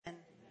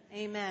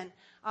Amen.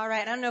 All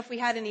right. I don't know if we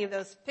had any of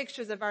those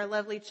pictures of our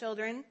lovely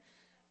children,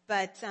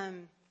 but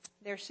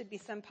there should be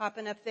some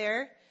popping up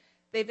there.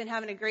 They've been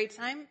having a great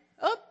time.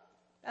 Oh,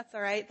 that's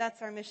all right. That's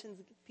our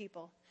missions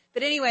people.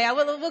 But anyway,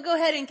 we'll go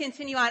ahead and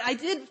continue on. I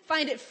did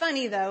find it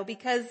funny though,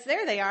 because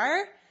there they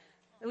are.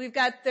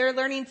 They're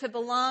learning to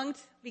belong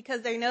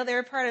because they know they're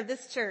a part of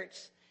this church,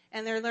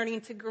 and they're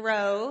learning to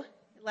grow.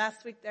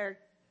 Last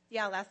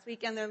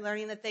weekend they're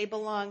learning that they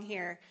belong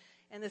here.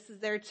 And this is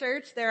their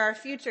church. They're our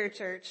future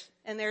church.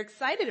 And they're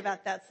excited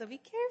about that. So be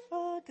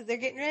careful, because they're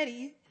getting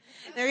ready.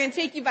 They're going to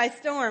take you by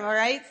storm, all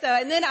right?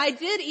 And then I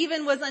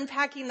was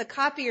unpacking the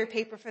copier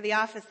paper for the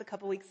office a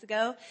couple weeks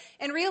ago,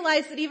 and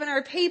realized that even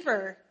our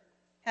paper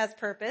has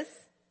purpose.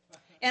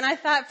 And I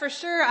thought for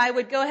sure I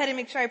would go ahead and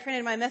make sure I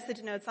printed my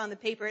message notes on the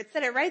paper. It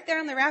said it right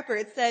there on the wrapper.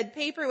 It said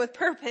paper with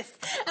purpose.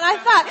 And I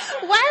thought,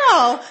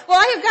 wow, well,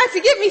 I have got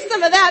to get me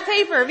some of that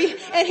paper.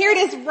 And here it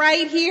is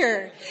right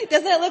here.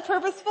 Doesn't it look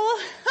purposeful?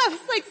 I was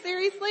like,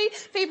 seriously?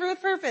 Paper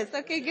with purpose.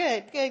 Okay,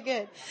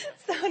 good.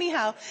 So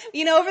anyhow,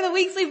 over the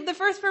weeks, the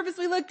first purpose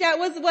we looked at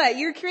was what?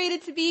 You're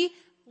created to be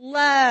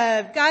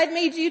love. God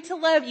made you to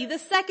love you. The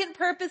second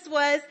purpose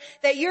was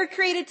that you're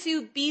created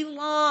to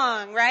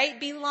belong, right?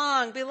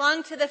 Belong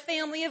to the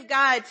family of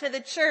God, to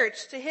the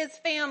church, to His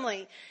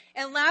family.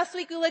 And last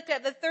week we looked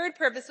at the third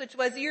purpose, which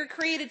was you're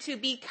created to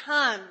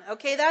become.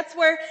 Okay, that's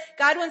where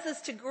God wants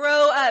us to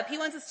grow up. He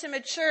wants us to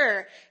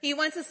mature. He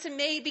wants us to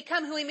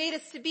become who He made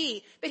us to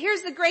be. But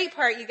here's the great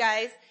part, you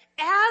guys.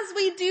 As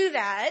we do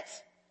that,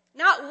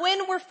 not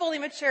when we're fully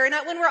mature,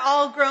 not when we're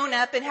all grown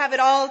up and have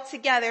it all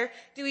together,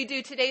 do we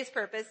do today's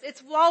purpose.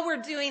 It's while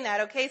we're doing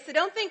that, okay? So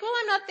don't think, well,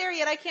 I'm not there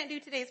yet, I can't do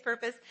today's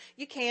purpose.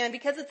 You can,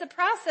 because it's a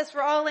process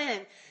we're all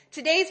in.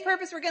 Today's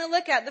purpose we're going to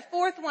look at, the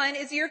fourth one,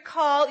 is you're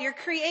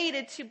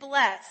created to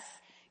bless.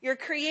 You're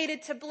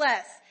created to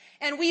bless.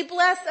 And we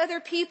bless other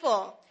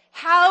people.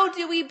 How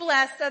do we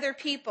bless other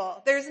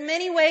people? There's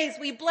many ways.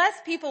 We bless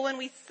people when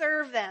we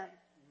serve them.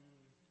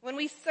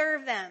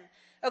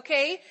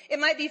 Okay? It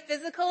might be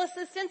physical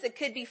assistance. It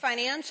could be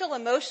financial,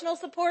 emotional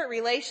support,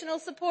 relational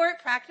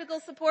support, practical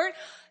support.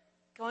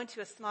 Going to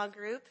a small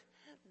group,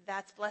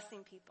 that's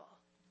blessing people.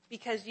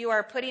 Because you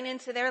are putting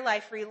into their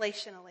life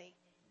relationally.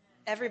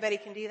 Everybody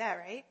can do that,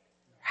 right?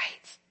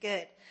 Right.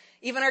 Good.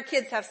 Even our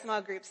kids have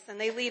small groups and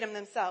they lead them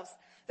themselves.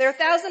 There are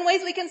 1,000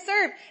 ways we can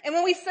serve. And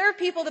when we serve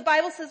people, the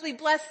Bible says we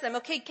bless them.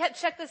 Okay,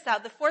 check this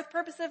out. The fourth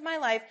purpose of my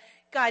life,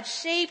 God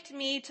shaped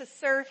me to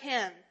serve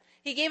Him.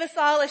 He gave us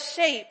all a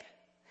shape.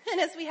 And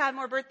as we have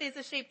more birthdays,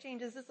 the shape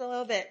changes just a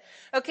little bit.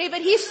 Okay,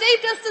 but He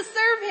shaped us to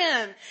serve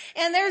Him.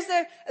 And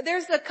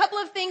there's a couple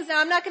of things.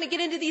 Now, I'm not going to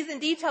get into these in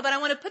detail, but I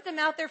want to put them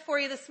out there for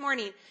you this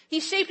morning.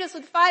 He shaped us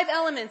with 5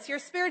 elements. Your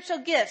spiritual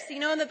gifts. In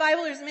the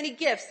Bible, there's many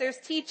gifts. There's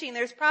teaching,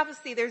 there's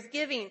prophecy, there's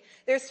giving,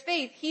 there's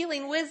faith,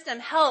 healing, wisdom,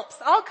 helps,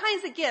 all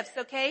kinds of gifts,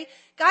 okay?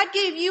 God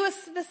gave you a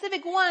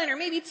specific one, or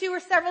maybe 2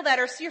 or several that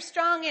you're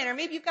strong in, or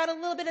maybe you've got a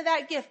little bit of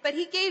that gift, but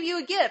He gave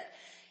you a gift.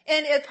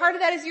 And part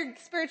of that is your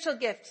spiritual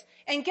gift.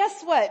 And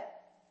guess what?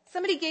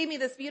 Somebody gave me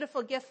this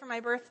beautiful gift for my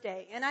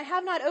birthday, and I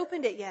have not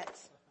opened it yet.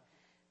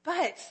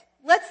 But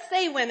let's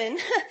say, women,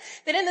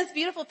 that in this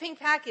beautiful pink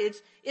package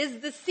is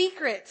the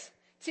secret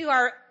to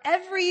our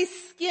every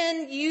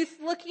skin youth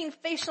looking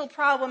facial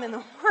problem in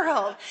the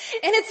world.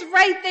 And it's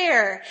right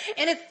there.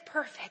 And it's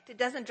perfect. It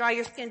doesn't dry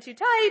your skin too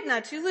tight,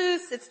 not too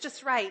loose. It's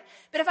just right.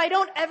 But if I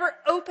don't ever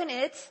open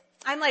it,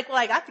 I'm like, well,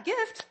 I got the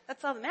gift.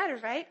 That's all that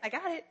matters, right? I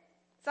got it.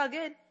 It's all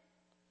good.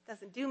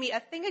 Doesn't do me a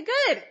thing of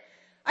good.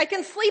 I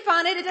can sleep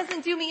on it. It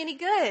doesn't do me any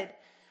good.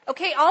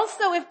 Okay,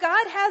 also, if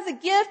God has a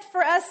gift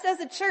for us as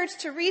a church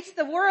to reach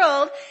the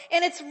world,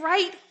 and it's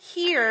right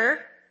here,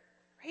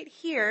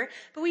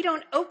 but we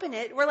don't open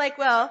it, we're like,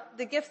 well,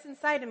 the gift's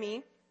inside of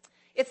me.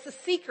 It's the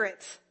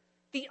secret,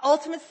 the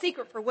ultimate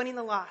secret for winning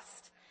the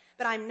lost.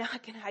 But I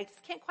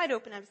just can't quite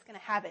open it. I'm just going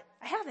to have it.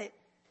 I have it.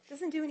 It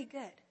doesn't do any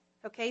good.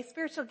 Okay,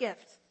 spiritual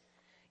gift.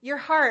 Your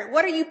heart,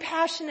 what are you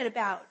passionate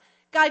about?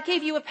 God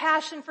gave you a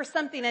passion for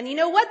something, and you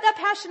know what? That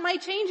passion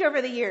might change over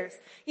the years.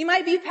 You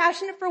might be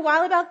passionate for a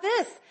while about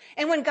this.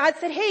 And when God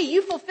said, hey,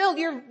 you fulfilled,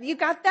 you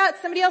got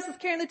that, somebody else is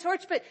carrying the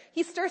torch, but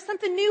He stirs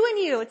something new in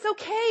you. It's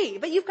okay,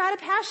 but you've got a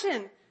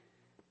passion.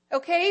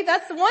 Okay?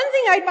 That's the one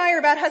thing I admire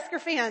about Husker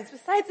fans,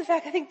 besides the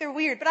fact I think they're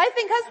weird, but I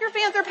think Husker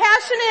fans are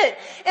passionate.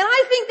 And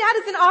I think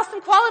that is an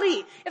awesome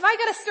quality. If I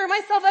gotta stir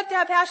myself up to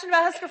have passion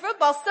about Husker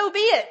football, so be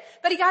it.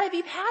 But you gotta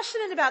be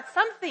passionate about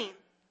something.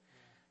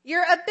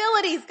 Your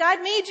abilities.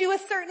 God made you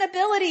with certain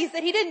abilities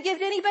that He didn't give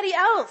to anybody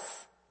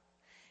else.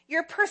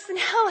 Your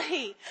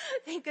personality.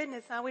 Thank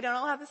goodness, we don't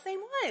all have the same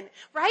one,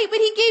 right? But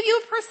He gave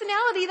you a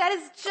personality that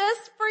is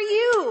just for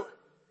you.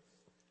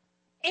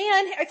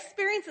 And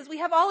experiences. We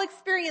have all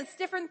experienced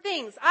different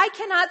things. I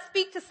cannot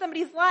speak to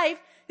somebody's life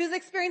who's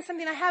experienced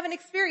something I haven't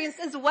experienced,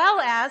 as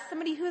well as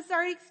somebody who's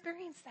already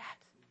experienced that.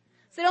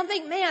 So don't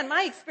think, man,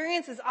 my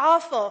experience is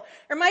awful,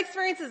 or my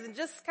experience is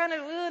just kind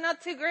of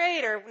not too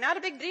great, or not a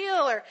big deal,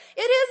 or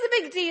it is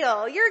a big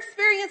deal. Your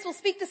experience will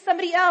speak to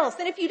somebody else.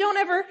 And if you don't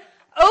ever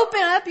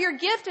open up your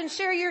gift and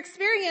share your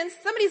experience,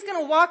 somebody's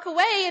going to walk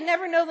away and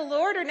never know the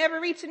Lord or never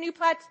reach a new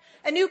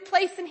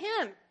place in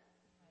Him.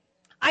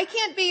 I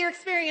can't be your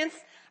experience.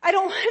 I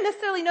don't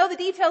necessarily know the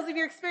details of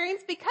your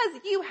experience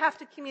because you have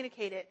to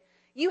communicate it.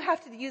 You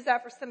have to use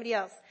that for somebody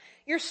else.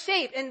 You're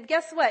shaped, and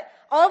guess what?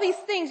 All these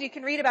things you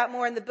can read about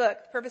more in the book,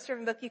 the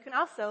Purpose-Driven book. You can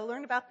also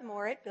learn about them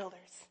more at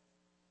Builders.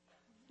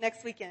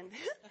 Next weekend.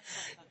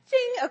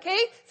 Ching, okay?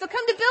 So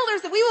come to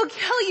Builders and we will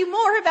tell you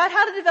more about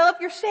how to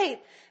develop your shape.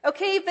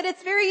 Okay? But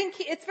it's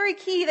very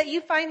key that you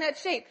find that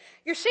shape.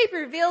 Your shape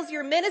reveals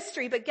your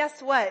ministry, but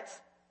guess what?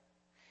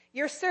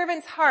 Your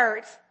servant's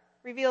heart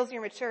reveals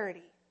your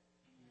maturity.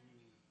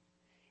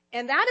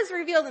 And that is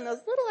revealed in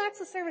those little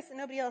acts of service that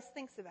nobody else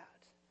thinks about.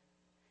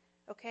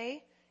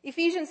 Okay?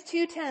 Ephesians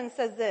 2:10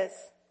 says this,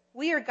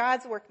 we are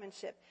God's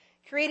workmanship,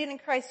 created in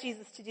Christ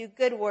Jesus to do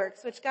good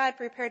works, which God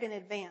prepared in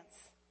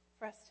advance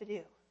for us to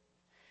do.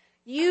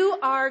 You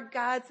are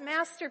God's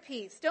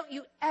masterpiece. Don't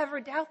you ever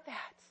doubt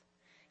that.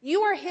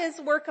 You are His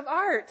work of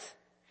art.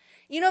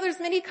 You know, there's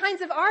many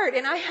kinds of art,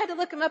 and I had to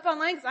look them up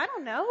online because I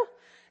don't know.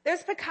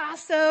 There's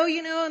Picasso,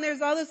 and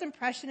there's all those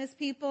impressionist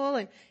people,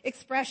 and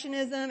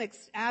expressionism,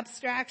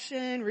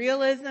 abstraction,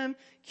 realism,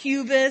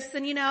 cubists,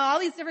 and all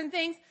these different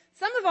things.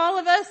 Some of all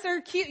of us are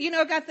cute,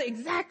 got the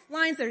exact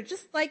lines that are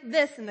just like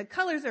this, and the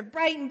colors are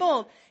bright and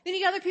bold. Then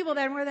you got other people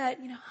that are more that,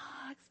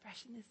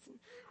 expressionist,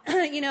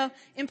 and,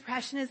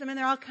 impressionism, and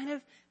they're all kind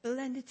of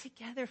blended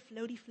together,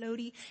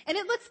 floaty. And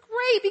it looks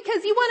great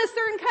because you want a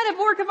certain kind of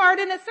work of art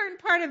in a certain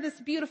part of this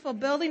beautiful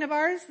building of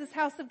ours, this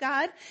house of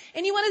God.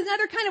 And you want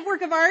another kind of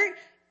work of art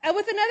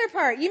with another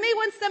part. You may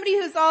want somebody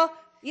who's all,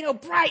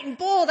 bright and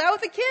bold out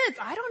with the kids.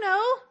 I don't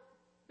know.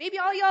 Maybe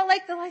all y'all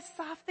like the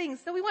soft things.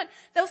 So we want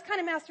those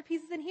kind of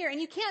masterpieces in here. And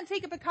you can't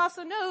take a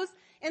Picasso nose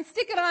and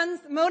stick it on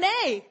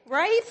Monet,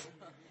 right?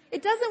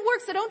 It doesn't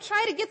work. So don't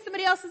try to get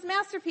somebody else's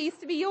masterpiece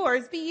to be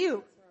yours. Be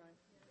you.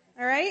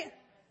 All right?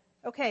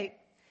 Okay.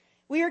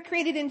 We are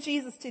created in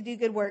Jesus to do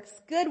good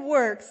works. Good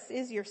works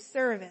is your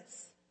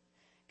service.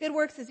 Good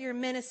works is your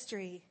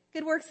ministry.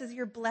 Good works is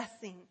your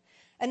blessing.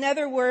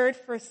 Another word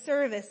for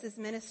service is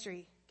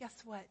ministry.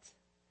 Guess what?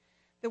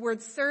 The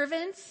word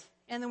servant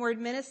and the word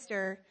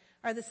minister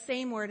are the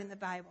same word in the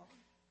Bible.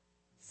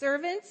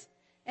 Servant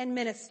and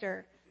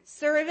minister.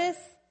 Service,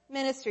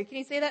 ministry. Can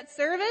you say that?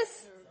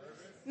 Service,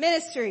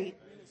 ministry.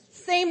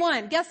 Same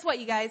one. Guess what,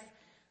 you guys?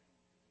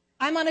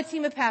 I'm on a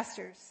team of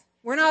pastors.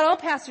 We're not all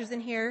pastors in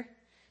here,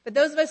 but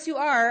those of us who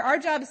are, our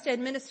job is to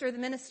administer the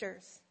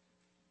ministers.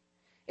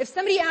 If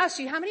somebody asks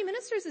you, how many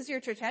ministers does your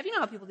church have? You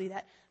know how people do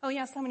that. Oh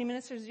yes, how many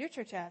ministers does your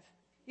church have?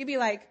 You'd be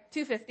like,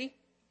 250.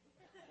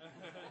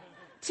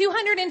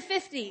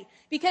 250.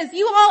 Because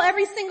you all,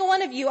 every single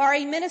one of you, are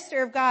a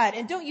minister of God.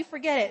 And don't you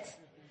forget it.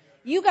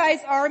 You guys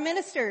are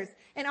ministers.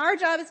 And our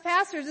job as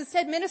pastors is to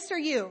administer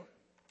you.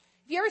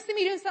 If you ever see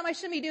me doing something I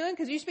shouldn't be doing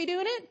because you should be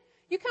doing it,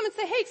 you come and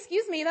say, hey,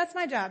 excuse me, that's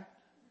my job.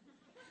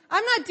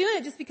 I'm not doing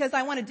it just because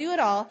I want to do it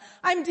all.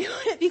 I'm doing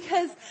it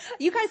because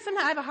you guys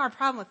sometimes have a hard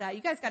problem with that.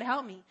 You guys got to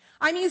help me.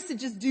 I'm used to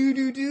just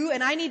do,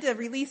 and I need to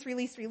release.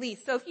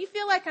 So if you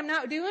feel like I'm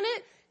not doing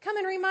it, come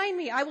and remind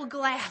me. I will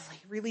gladly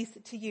release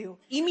it to you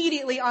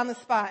immediately on the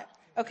spot.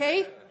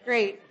 Okay?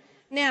 Great.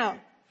 Now,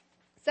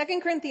 2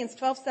 Corinthians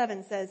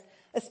 12:7 says,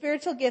 a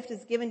spiritual gift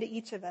is given to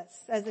each of us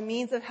as a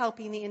means of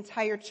helping the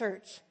entire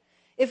church.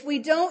 If we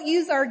don't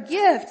use our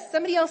gift,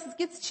 somebody else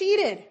gets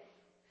cheated.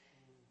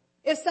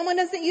 If someone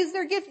doesn't use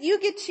their gift, you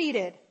get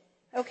cheated.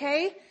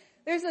 Okay?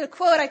 There's a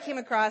quote I came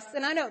across,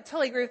 and I don't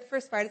totally agree with the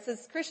first part. It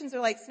says, Christians are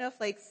like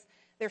snowflakes.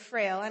 They're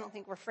frail. I don't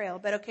think we're frail,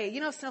 but okay.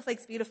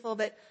 Snowflake's beautiful,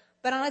 but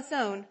on its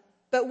own.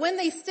 But when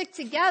they stick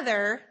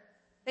together,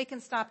 they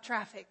can stop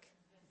traffic.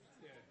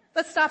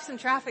 Let's stop some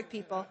traffic,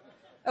 people.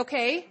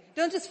 Okay?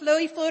 Don't just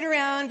float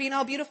around being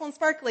all beautiful and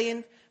sparkly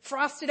and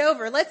frost it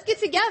over. Let's get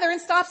together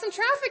and stop some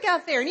traffic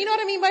out there. And you know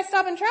what I mean by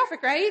stopping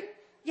traffic, right?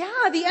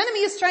 Yeah, the enemy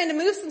is trying to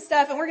move some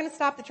stuff and we're going to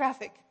stop the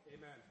traffic.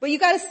 Amen. But you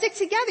got to stick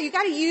together. You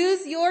got to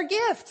use your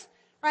gift,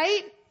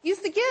 right? Use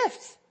the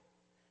gift.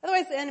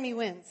 Otherwise the enemy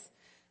wins.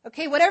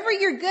 Okay, whatever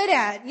you're good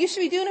at, you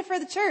should be doing it for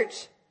the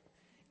church.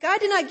 God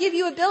did not give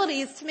you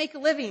abilities to make a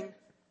living.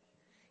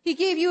 He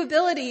gave you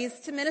abilities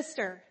to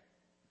minister.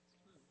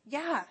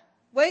 Yeah.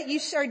 What you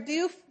should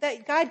do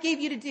that God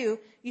gave you to do,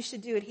 you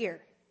should do it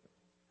here.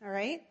 All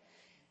right?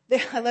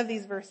 I love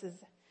these verses.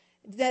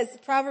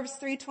 Proverbs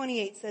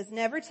 3:28 says,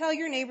 never tell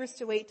your neighbors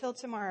to wait till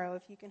tomorrow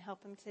if you can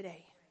help them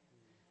today.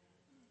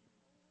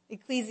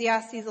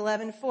 Ecclesiastes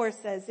 11:4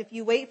 says, if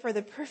you wait for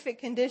the perfect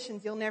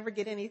conditions, you'll never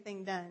get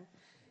anything done.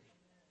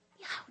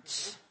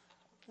 Ouch.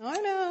 I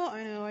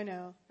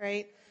know,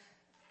 right?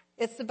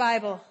 It's the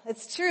Bible.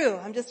 It's true.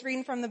 I'm just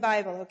reading from the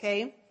Bible,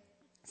 okay?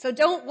 So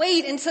don't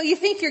wait until you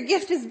think your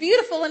gift is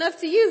beautiful enough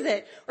to use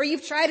it. Or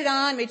you've tried it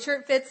on, made sure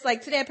it fits.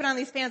 Like today I put on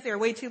these pants, they are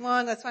way too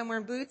long, that's why I'm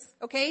wearing boots,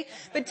 okay?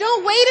 But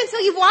don't wait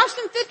until you've washed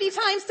them 50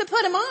 times to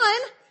put them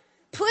on.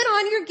 Put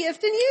on your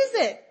gift and use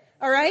it.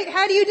 Alright?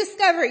 How do you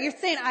discover it? You're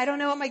saying, I don't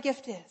know what my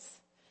gift is.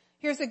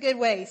 Here's a good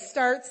way.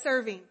 Start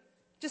serving.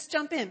 Just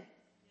jump in.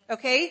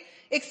 Okay?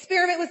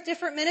 Experiment with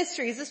different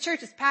ministries. This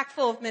church is packed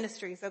full of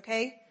ministries,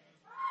 okay?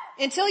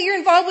 Until you're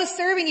involved with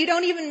serving,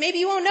 maybe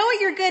you won't know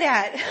what you're good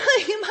at.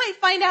 You might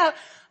find out,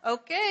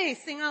 okay,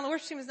 singing on the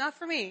worship team is not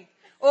for me.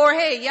 Or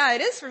hey, yeah,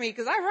 it is for me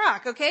because I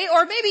rock, okay?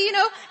 Or maybe,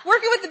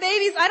 working with the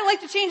babies, I don't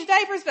like to change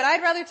diapers, but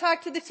I'd rather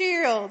talk to the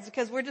 2-year-olds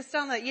because we're just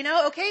on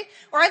the, okay?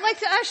 Or I'd like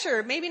to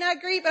usher, maybe not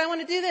great, but I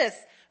want to do this.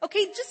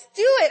 Okay, just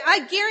do it. I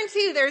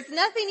guarantee you there's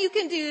nothing you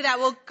can do that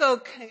will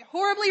go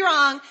horribly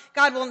wrong.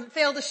 God will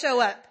fail to show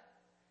up.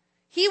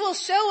 He will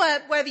show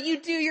up whether you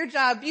do your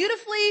job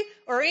beautifully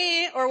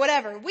or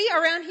whatever. We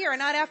around here are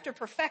not after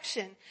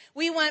perfection.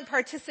 We want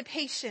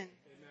participation.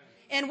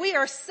 And we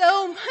are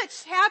so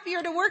much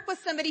happier to work with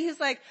somebody who's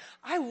like,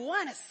 I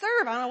want to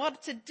serve. I don't know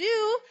what to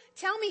do.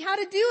 Tell me how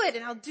to do it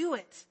and I'll do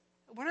it.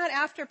 We're not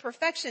after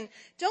perfection.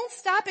 Don't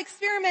stop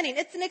experimenting.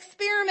 It's an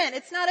experiment.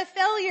 It's not a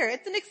failure.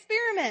 It's an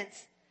experiment.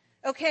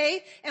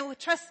 Okay? And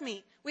trust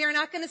me, we are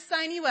not going to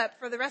sign you up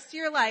for the rest of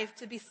your life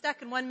to be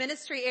stuck in one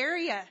ministry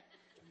area.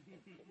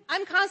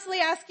 I'm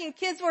constantly asking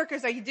kids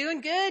workers, are you doing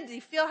good? Do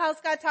you feel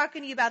how's God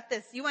talking to you about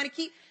this? You want to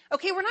keep,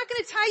 okay, we're not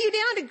going to tie you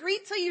down to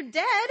greet till you're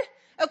dead.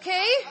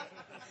 Okay?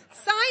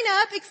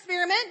 Sign up,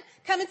 experiment,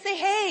 come and say,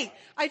 hey,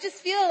 I just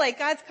feel like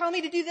God's calling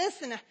me to do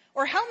this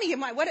or help me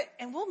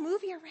and we'll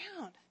move you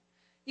around.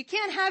 You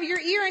can't have your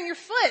ear on your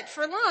foot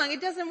for long.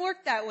 It doesn't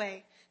work that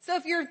way. So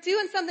if you're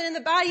doing something in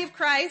the body of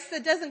Christ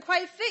that doesn't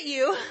quite fit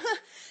you,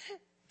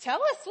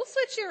 tell us, we'll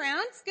switch you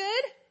around. It's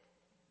good.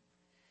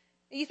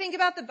 You think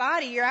about the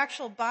body, your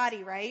actual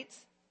body, right?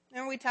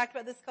 Remember we talked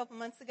about this a couple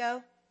months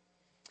ago?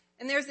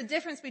 And there's a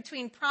difference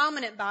between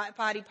prominent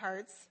body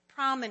parts,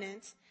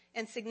 prominent,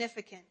 and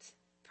significant.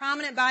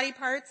 Prominent body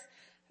parts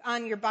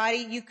on your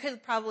body, you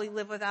could probably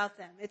live without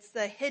them. It's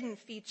the hidden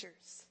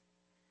features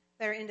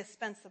that are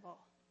indispensable.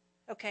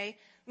 Okay?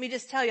 Let me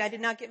just tell you, I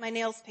did not get my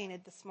nails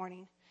painted this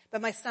morning,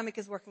 but my stomach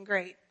is working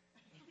great.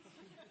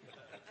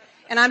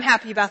 And I'm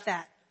happy about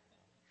that.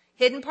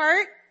 Hidden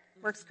part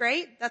works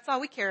great. That's all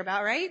we care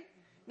about, right?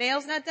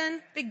 Nails not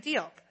done? Big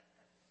deal.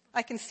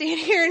 I can stand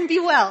here and be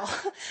well.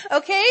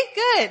 Okay?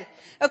 Good.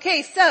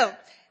 Okay, so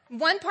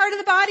one part of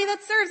the body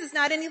that serves is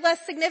not any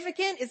less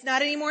significant, is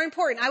not any more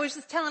important. I was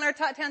just telling our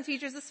Tot Town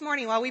teachers this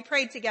morning while we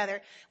prayed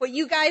together, what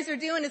you guys are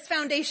doing is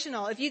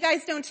foundational. If you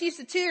guys don't teach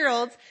the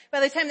 2-year-olds, by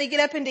the time they get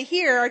up into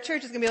here, our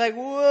church is going to be like,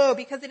 whoa,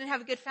 because they didn't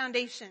have a good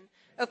foundation.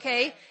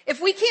 Okay?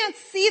 If we can't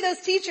see those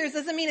teachers,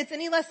 doesn't mean it's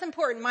any less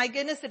important. My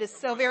goodness, it is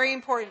so very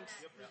important.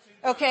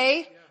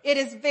 Okay? It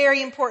is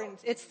very important.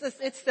 It's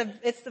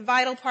the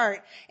vital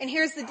part. And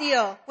here's the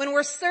deal. When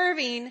we're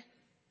serving,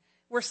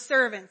 we're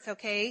servants,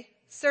 okay?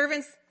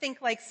 Servants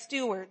think like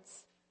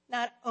stewards,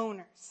 not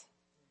owners.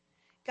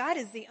 God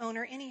is the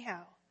owner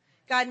anyhow.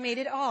 God made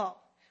it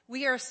all.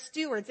 We are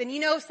stewards. And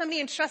if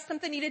somebody entrusts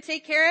something you to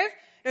take care of,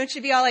 don't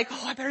you be all like,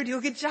 oh, I better do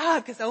a good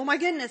job because, oh my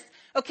goodness.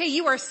 Okay,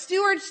 you are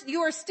steward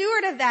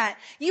of that.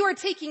 You are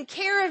taking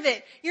care of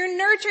it. You're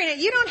nurturing it.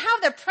 You don't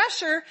have the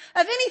pressure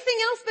of anything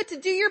else but to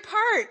do your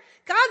part.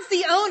 God's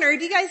the owner.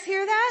 Do you guys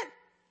hear that?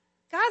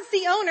 God's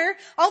the owner.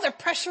 All the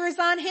pressure is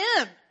on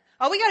Him.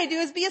 All we gotta do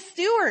is be a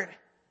steward.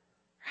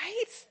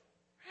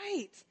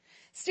 Right.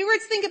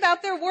 Stewards think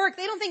about their work.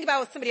 They don't think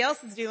about what somebody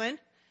else is doing.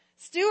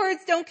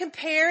 Stewards don't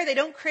compare. They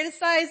don't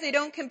criticize. They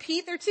don't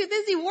compete. They're too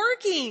busy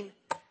working.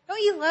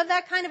 Don't you love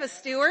that kind of a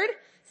steward?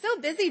 So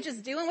busy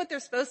just doing what they're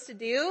supposed to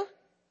do.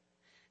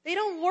 They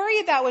don't worry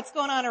about what's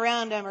going on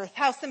around them or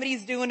how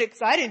somebody's doing it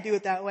because I didn't do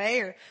it that way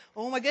or,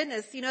 oh my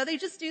goodness, they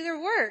just do their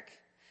work.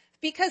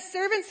 Because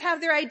servants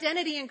have their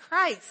identity in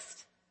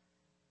Christ.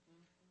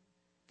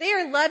 They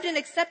are loved and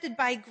accepted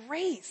by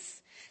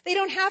grace. They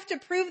don't have to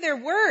prove their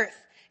worth.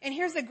 And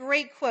here's a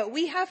great quote.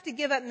 We have to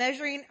give up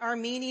measuring our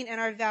meaning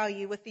and our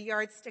value with the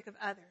yardstick of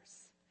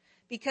others.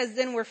 Because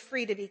then we're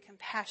free to be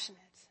compassionate.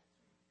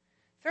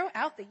 Throw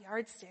out the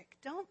yardstick.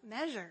 Don't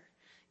measure.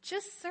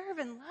 Just serve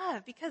and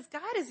love. Because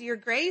God is your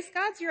grace.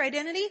 God's your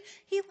identity.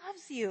 He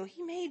loves you.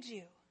 He made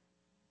you.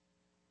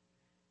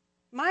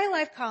 My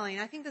life calling,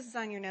 I think this is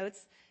on your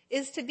notes,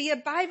 is to be a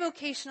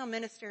bivocational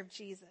minister of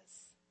Jesus.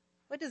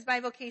 What does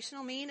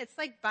bivocational mean? It's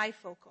like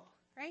bifocal,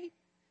 right?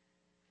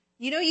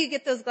 You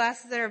get those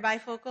glasses that are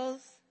bifocals?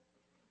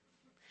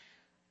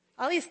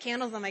 All these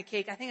candles on my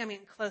cake, I think I'm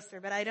getting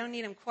closer, but I don't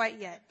need them quite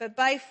yet. But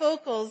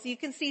bifocals, you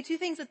can see two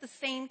things at the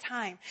same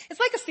time. It's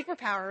like a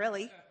superpower,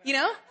 really.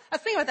 I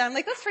was thinking about that. I'm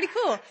like, that's pretty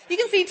cool. You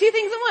can see two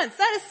things at once.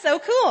 That is so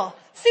cool.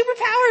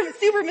 Superpower,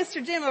 super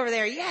Mr. Jim over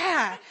there.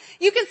 Yeah.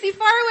 You can see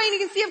far away and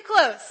you can see up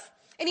close.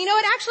 And you know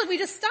what? Actually, if we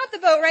just stop the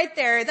boat right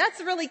there,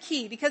 that's really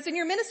key. Because when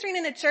you're ministering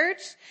in a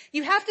church,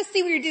 you have to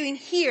see what you're doing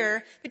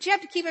here, but you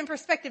have to keep in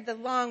perspective the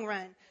long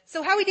run.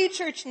 So how we do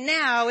church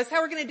now is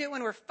how we're going to do it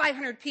when we're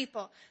 500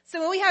 people. So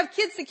when we have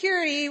kid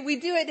security, we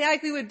do it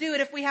like we would do it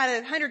if we had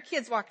 100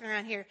 kids walking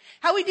around here.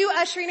 How we do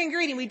ushering and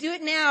greeting, we do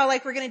it now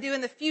like we're going to do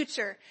in the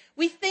future.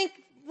 We think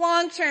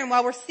long term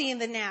while we're seeing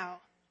the now.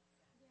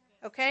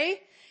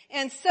 Okay?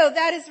 And so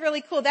that is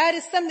really cool. That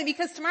is something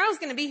because tomorrow's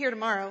going to be here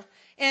tomorrow.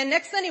 And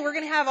next Sunday we're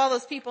going to have all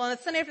those people. And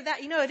the Sunday after that,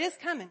 it is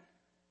coming.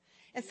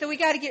 And so we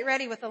got to get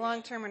ready with the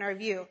long term in our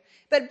view.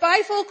 But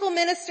bifocal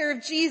minister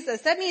of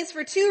Jesus, that means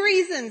for 2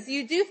 reasons.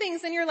 You do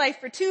things in your life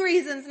for 2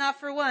 reasons, not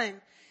for 1.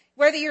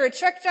 Whether you're a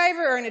truck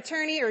driver or an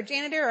attorney or a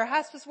janitor or a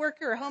hospice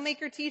worker or a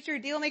homemaker, teacher,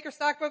 deal maker,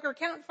 stockbroker,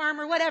 accountant,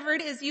 farmer, whatever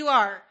it is you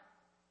are.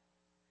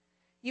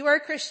 You are a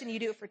Christian, you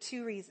do it for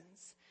 2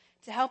 reasons.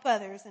 To help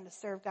others and to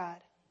serve God.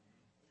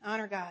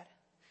 Honor God.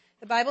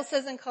 The Bible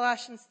says in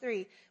Colossians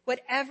 3,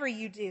 whatever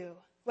you do,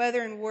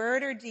 whether in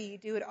word or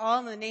deed, do it all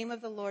in the name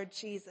of the Lord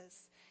Jesus.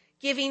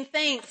 Giving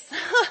thanks.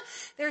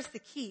 There's the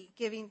key.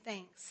 Giving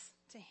thanks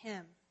to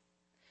Him.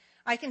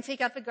 I can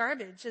take out the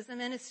garbage as a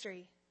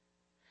ministry.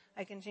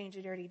 I can change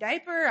a dirty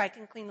diaper. I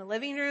can clean the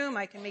living room.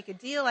 I can make a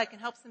deal. I can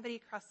help somebody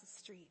across the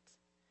street.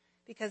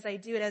 Because I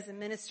do it as a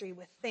ministry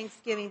with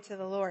thanksgiving to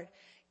the Lord.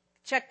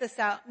 Check this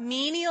out.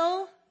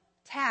 Menial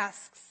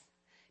tasks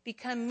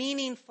become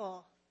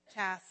meaningful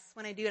tasks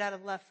when I do it out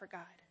of love for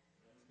God.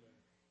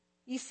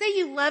 You say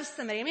you love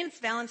somebody. I mean, it's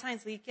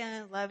Valentine's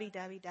weekend,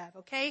 lovey-dovey-dove,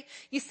 okay?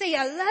 You say,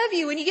 I love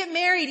you. When you get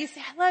married, you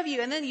say, I love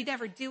you. And then you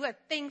never do a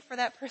thing for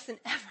that person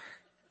ever.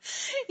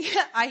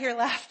 Yeah, I hear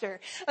laughter.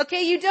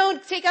 Okay, you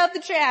don't take out the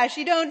trash.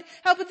 You don't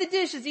help with the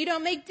dishes. You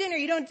don't make dinner.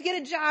 You don't get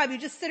a job. You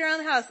just sit around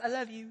the house. I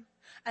love you.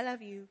 I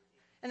love you.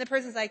 And the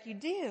person's like, you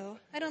do?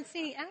 I don't see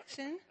any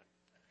action.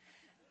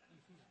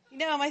 You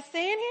know, am I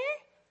saying here?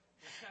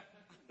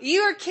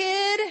 You're a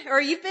kid,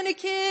 or you've been a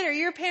kid, or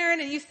you're a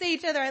parent, and you say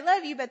each other, I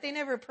love you, but they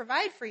never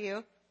provide for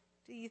you.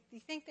 Do you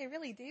think they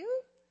really do?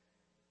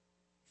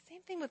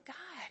 Same thing with God.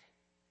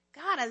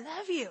 God, I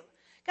love you.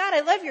 God, I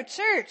love your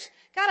church.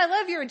 God, I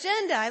love your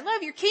agenda. I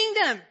love your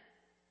kingdom.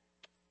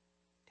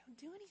 Don't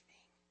do anything.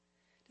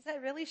 Does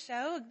that really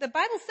show? The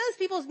Bible says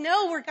people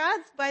know we're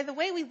God's by the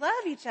way we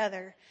love each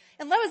other.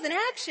 And love is an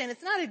action.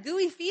 It's not a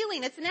gooey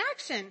feeling. It's an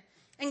action.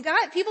 And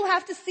God, people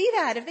have to see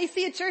that. If they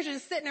see a church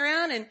just sitting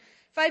around and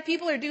 5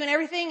 people are doing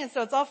everything and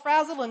so it's all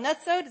frazzled and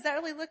nutso, does that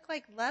really look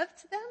like love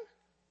to them?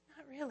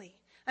 Not really.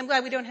 I'm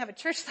glad we don't have a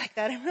church like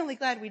that. I'm really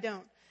glad we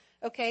don't.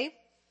 Okay?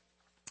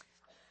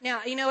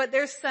 Now, you know what?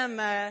 There's some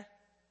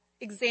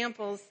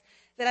examples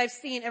that I've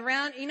seen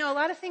around, a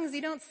lot of things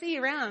you don't see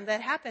around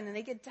that happen and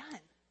they get done.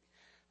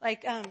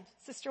 Like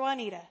Sister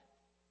Juanita.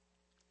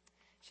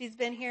 She's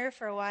been here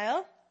for a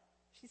while.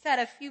 She's had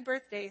a few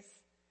birthdays.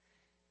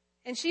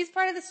 And she's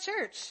part of this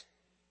church.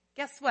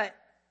 Guess what?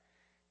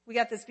 We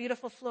got this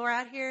beautiful floor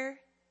out here.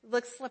 It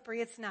looks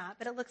slippery. It's not,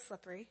 but it looks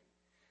slippery.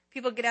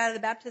 People get out of the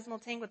baptismal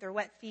tank with their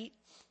wet feet.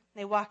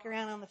 And they walk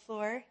around on the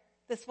floor.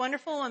 This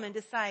wonderful woman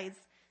decides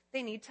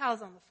they need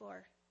towels on the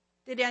floor.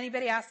 Did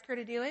anybody ask her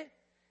to do it?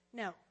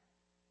 No.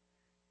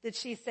 Did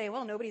she say,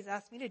 well, nobody's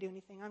asked me to do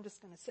anything. I'm just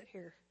going to sit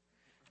here.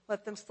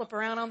 Let them slip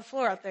around on the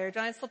floor out there.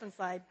 Giant slip and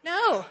slide.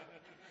 No.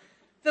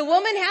 The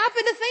woman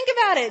happened to think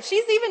about it.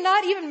 She's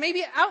not even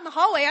maybe out in the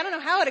hallway. I don't know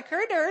how it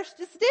occurred to her. She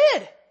just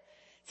did.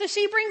 So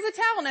she brings a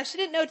towel. Now, she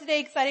didn't know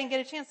today because I didn't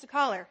get a chance to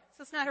call her.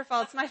 So it's not her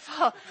fault. It's my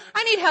fault.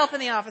 I need help in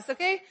the office,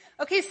 okay?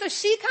 Okay, so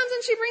she comes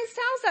and she brings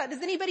towels out.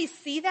 Does anybody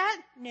see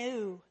that?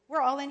 No.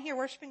 We're all in here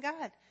worshiping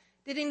God.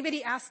 Did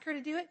anybody ask her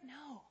to do it?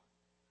 No.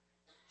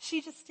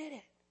 She just did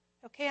it.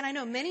 Okay, and I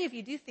know many of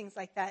you do things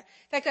like that.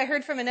 In fact, I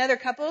heard from another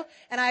couple,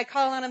 and I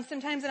call on them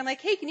sometimes, and I'm like,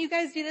 hey, can you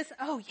guys do this?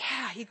 Oh,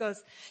 yeah. He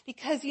goes,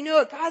 because you know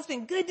what? God's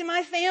been good to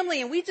my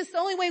family, and the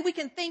only way we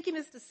can thank Him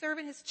is to serve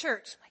in His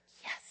church. I'm like,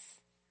 yes,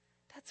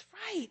 that's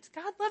right.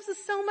 God loves us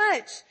so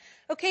much.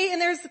 Okay, and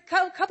there's a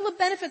couple of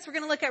benefits we're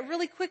going to look at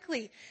really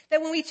quickly.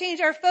 That when we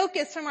change our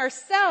focus from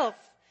ourself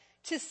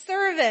to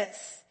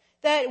service,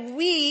 that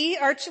we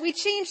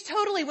change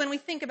totally when we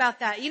think about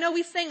that. You know,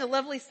 we sang a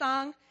lovely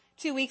song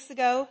 2 weeks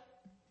ago.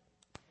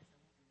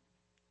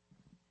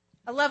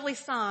 A lovely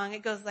song.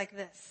 It goes like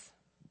this.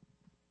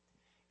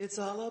 It's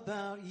all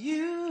about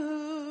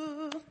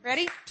you.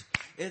 Ready?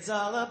 It's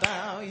all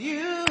about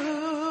you.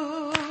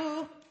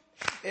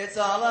 It's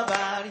all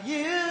about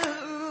you,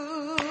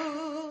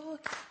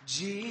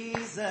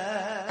 Jesus.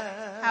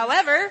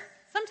 However,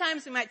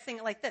 sometimes we might sing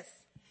it like this.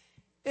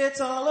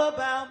 It's all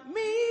about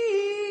me.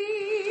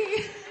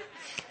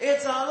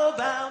 It's all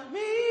about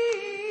me.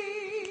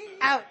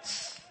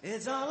 Ouch.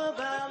 It's all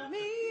about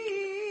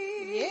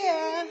me.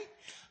 Yeah.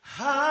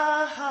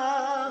 Ha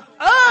ha.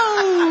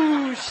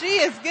 Oh, she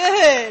is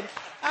good.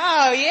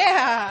 Oh,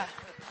 yeah.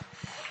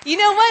 You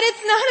know what?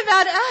 It's not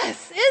about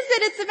us, is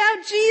it? It's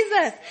about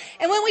Jesus.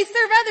 And when we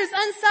serve others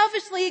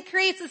unselfishly, it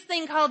creates this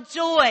thing called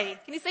joy.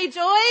 Can you say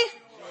joy?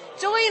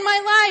 Joy in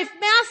my life.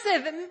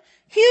 Massive,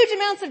 huge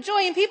amounts of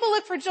joy. And people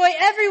look for joy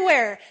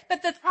everywhere.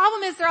 But the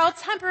problem is they're all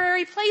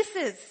temporary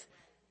places.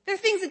 They're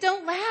things that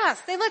don't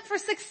last. They look for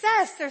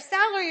success or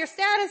salary or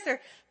status or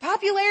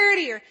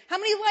popularity or how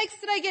many likes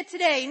did I get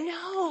today?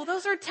 No,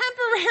 those are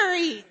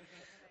temporary.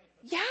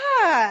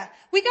 Yeah.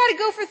 We gotta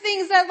go for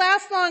things that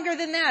last longer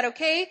than that,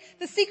 okay?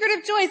 The secret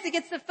of joy is it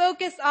gets the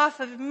focus off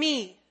of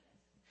me.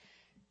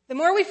 The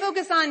more we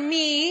focus on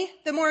me,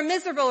 the more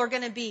miserable we're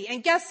gonna be.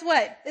 And guess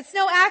what? It's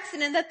no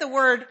accident that the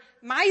word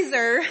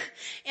miser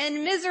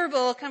and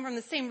miserable come from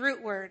the same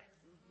root word.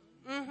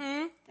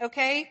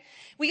 Okay?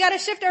 We gotta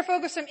shift our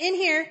focus from in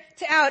here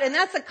to out, and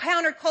that's a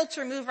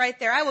counterculture move right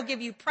there. I will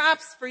give you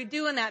props for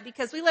doing that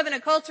because we live in a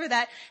culture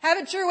that have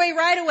it your way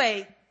right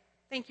away.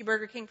 Thank you,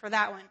 Burger King, for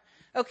that one.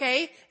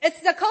 Okay? It's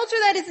the culture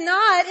that is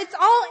not. It's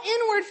all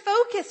inward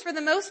focused for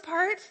the most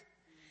part.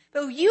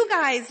 But you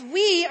guys,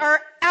 we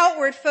are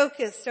outward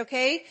focused,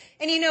 okay?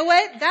 And you know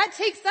what? That's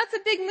a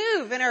big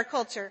move in our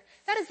culture.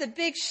 That is a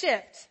big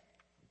shift.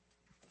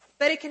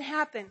 But it can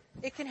happen.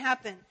 It can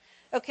happen.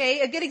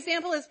 Okay? A good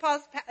example is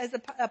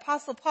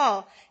Apostle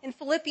Paul. In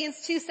Philippians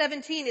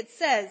 2:17 it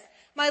says,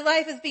 "My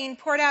life is being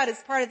poured out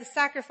as part of the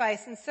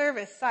sacrifice and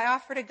service I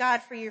offer to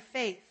God for your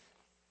faith.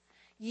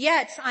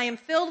 Yet I am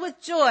filled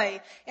with joy,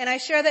 and I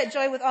share that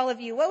joy with all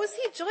of you." What was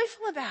he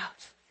joyful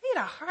about? He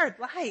had a hard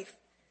life.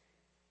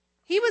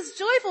 He was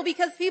joyful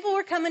because people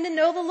were coming to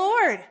know the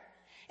Lord.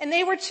 And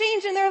they were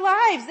changing their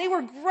lives. They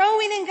were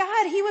growing in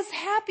God. He was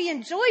happy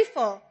and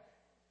joyful.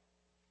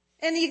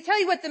 And you tell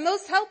you what, the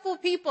most helpful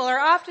people are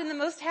often the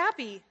most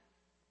happy.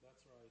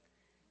 That's right.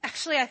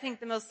 Actually, I think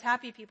the most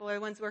happy people are the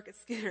ones who work at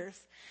Scooters.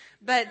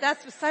 But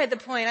that's beside the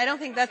point. I don't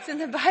think that's in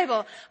the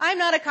Bible. I'm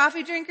not a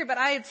coffee drinker, but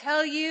I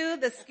tell you,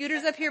 the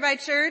Scooters up here by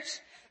church,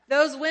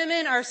 those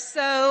women are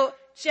so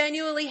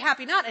genuinely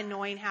happy. Not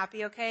annoying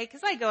happy, okay?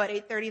 Because I go at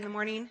 8:30 in the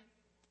morning.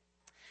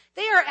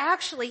 They are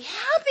actually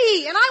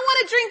happy, and I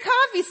want to drink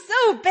coffee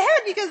so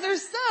bad because they're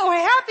so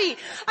happy.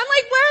 I'm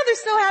like, wow, they're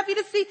so happy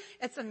to see.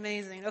 It's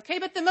amazing, okay?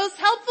 But the most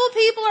helpful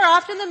people are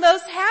often the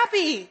most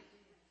happy.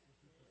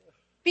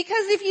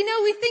 Because if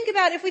we think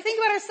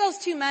about ourselves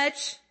too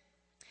much,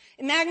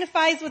 it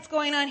magnifies what's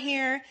going on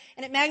here,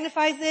 and it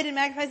magnifies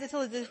it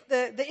till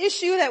the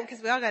issue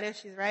because we all got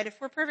issues, right? If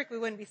we're perfect, we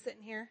wouldn't be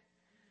sitting here.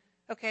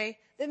 Okay?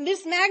 It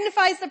just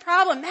magnifies the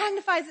problem,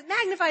 magnifies it.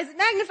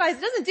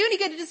 It doesn't do any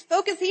good to just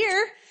focus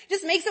here. It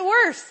just makes it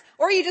worse.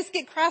 Or you just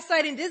get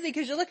cross-eyed and dizzy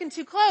because you're looking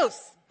too close.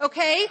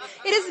 Okay?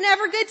 It is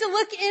never good to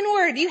look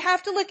inward. You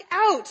have to look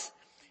out.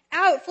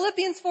 Out.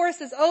 Philippians 4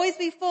 says, "Always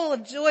be full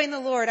of joy in the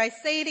Lord. I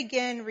say it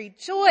again,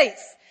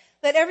 rejoice.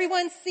 Let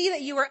everyone see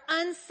that you are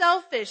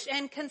unselfish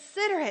and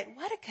considerate."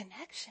 What a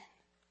connection.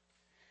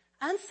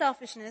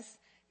 Unselfishness,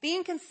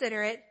 being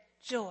considerate,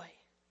 joy,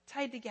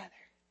 tied together.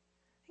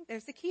 I think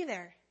there's the key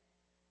there.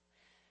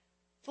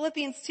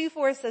 Philippians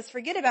 2:4 says,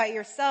 "Forget about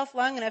yourself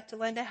long enough to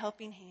lend a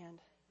helping hand."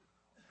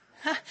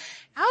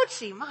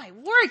 Ouchie, my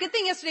word. Good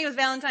thing yesterday was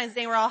Valentine's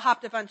Day and we're all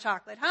hopped up on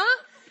chocolate,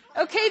 huh?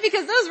 Okay,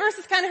 because those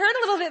verses kind of hurt a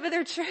little bit, but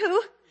they're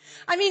true.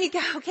 I mean,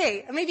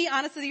 okay, let me be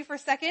honest with you for a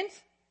second.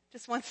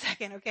 Just 1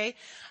 second, okay?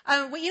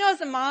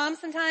 As a mom,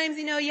 sometimes,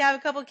 you have a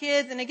couple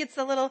kids and it gets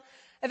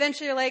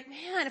eventually you're like,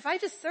 man, if I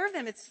just serve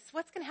them,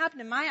 what's going to happen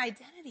to my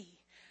identity?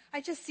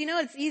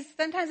 It's easy.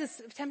 Sometimes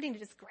it's tempting to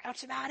just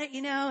grouch about it,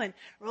 and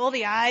roll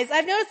the eyes.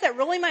 I've noticed that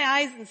rolling my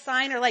eyes and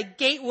sighing are like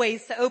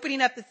gateways to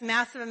opening up this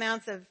massive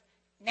amounts of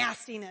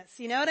nastiness.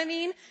 You know what I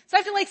mean? So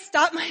I have to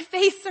stop my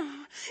face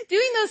from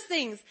doing those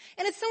things.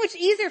 And it's so much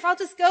easier if I'll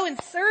just go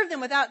and serve them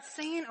without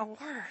saying a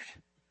word.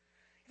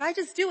 If I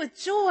just do it with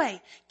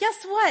joy,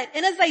 guess what?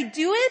 And as I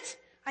do it,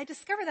 I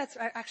discover that's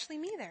actually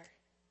me there.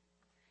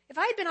 If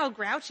I had been all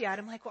grouchy at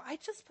him, well, I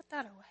just put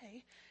that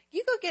away.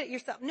 You go get it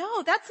yourself.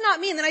 No, that's not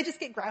me. And then I just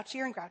get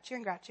grouchier and grouchier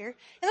and grouchier. And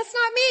that's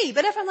not me.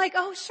 But if I'm like,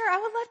 oh, sure, I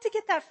would love to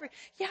get that for you.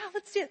 Yeah,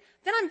 let's do it.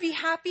 Then I'm be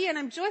happy and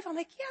I'm joyful. I'm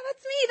like, yeah,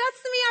 that's me.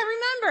 That's the me I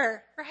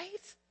remember.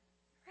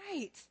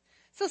 Right.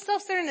 So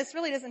self-centeredness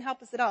really doesn't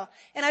help us at all.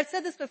 And I've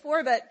said this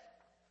before, but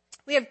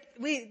a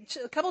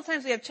couple of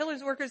times we have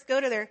children's workers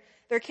go to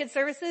their kids'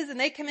 services and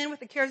they come in with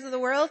the cares of the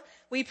world.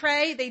 We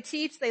pray, they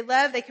teach, they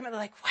love, they come in, they're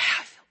like, wow,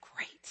 I feel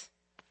great.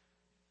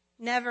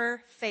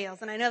 Never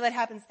fails. And I know that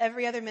happens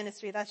every other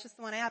ministry. That's just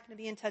the one I happen to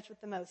be in touch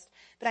with the most.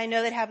 But I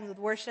know that happens with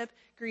worship,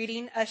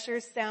 greeting,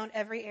 ushers, sound,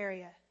 every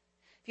area.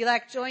 If you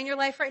lack joy in your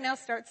life right now,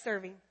 start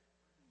serving.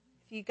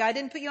 God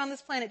didn't put you on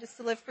this planet just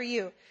to live for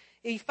you.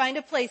 If you find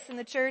a place in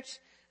the church,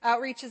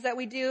 outreaches that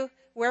we do,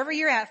 wherever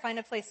you're at, find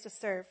a place to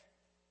serve.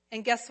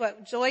 And guess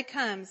what? Joy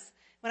comes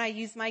when I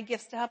use my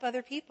gifts to help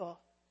other people.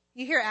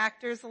 You hear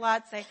actors a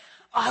lot say,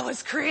 oh, I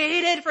was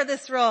created for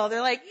this role.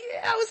 They're like,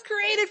 yeah, I was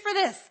created for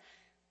this.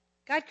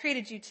 God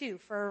created you too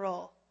for a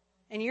role.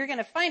 And you're going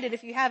to find it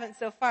if you haven't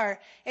so far.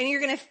 And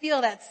you're going to feel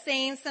that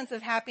same sense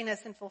of happiness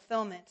and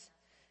fulfillment.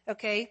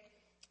 Okay?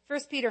 1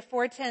 Peter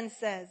 4:10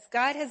 says,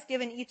 God has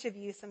given each of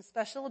you some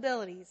special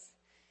abilities.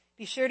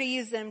 Be sure to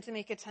use them to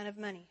make a ton of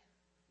money.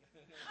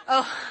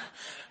 Oh,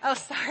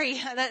 sorry.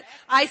 That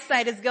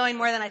eyesight is going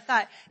more than I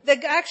thought.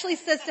 That actually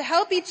says to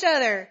help each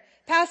other,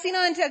 passing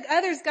on to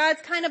others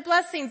God's kind of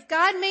blessings.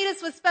 God made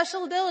us with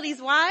special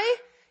abilities. Why?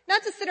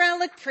 Not to sit around and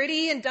look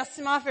pretty and dust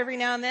them off every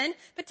now and then,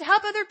 but to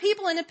help other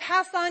people and to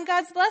pass on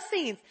God's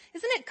blessings.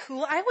 Isn't it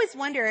cool? I always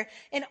wonder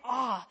in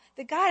awe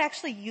that God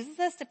actually uses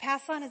us to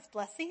pass on his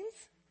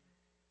blessings.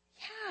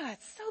 Yeah,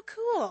 it's so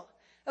cool.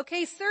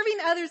 Okay, serving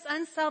others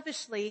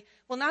unselfishly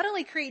will not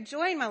only create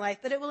joy in my life,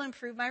 but it will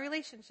improve my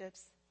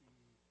relationships.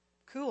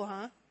 Cool,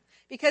 huh?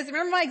 Because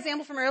remember my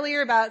example from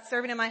earlier about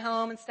serving in my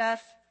home and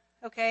stuff?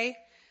 Okay?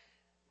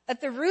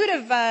 At the root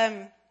of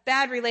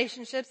bad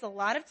relationships a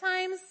lot of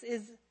times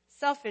is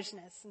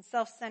selfishness and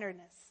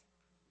self-centeredness.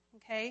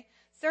 Okay?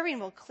 Serving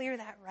will clear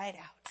that right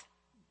out.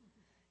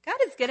 God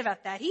is good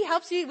about that. He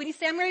helps you. When you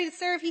say, I'm ready to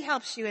serve, He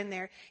helps you in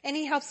there. And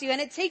He helps you.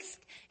 And it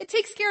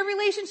takes care of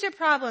relationship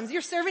problems.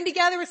 You're serving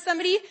together with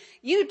somebody,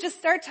 you just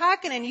start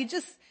talking and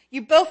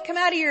you both come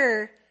out of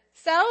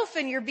yourself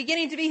and you're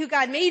beginning to be who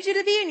God made you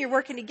to be, and you're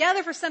working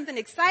together for something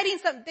exciting,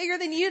 something bigger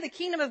than you, the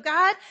kingdom of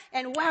God.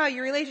 And wow,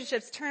 your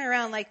relationships turn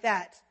around like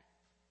that.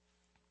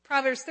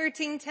 Proverbs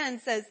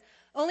 13:10 says,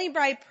 only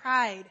by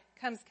pride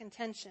comes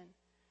contention.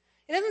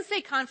 It doesn't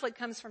say conflict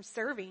comes from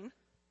serving.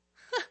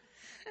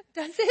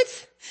 Does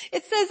it?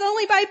 It says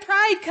only by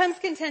pride comes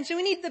contention.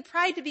 We need the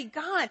pride to be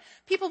gone.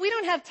 People, we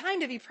don't have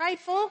time to be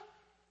prideful.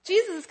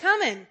 Jesus is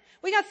coming.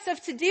 We got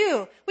stuff to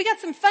do. We got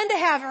some fun to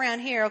have around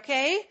here,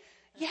 okay?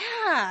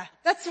 Yeah,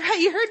 that's right.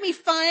 You heard me,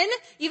 fun.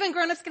 Even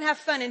grown-ups can have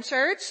fun in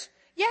church.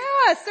 Yeah,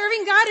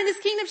 serving God in His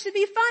kingdom should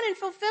be fun and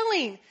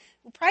fulfilling.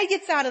 When pride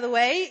gets out of the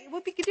way,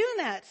 we'll be doing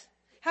that.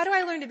 How do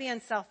I learn to be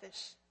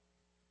unselfish?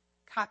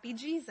 Copy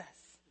Jesus.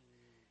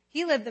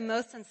 He lived the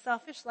most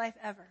unselfish life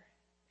ever.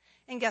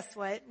 And guess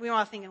what? We're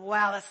all thinking,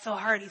 wow, that's so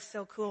hard. He's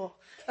so cool.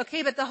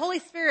 Okay, but the Holy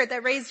Spirit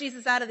that raised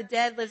Jesus out of the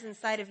dead lives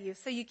inside of you,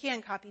 so you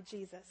can copy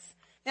Jesus.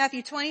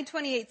 Matthew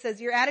 20:28 says,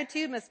 your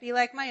attitude must be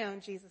like my own,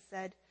 Jesus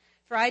said.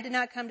 For I did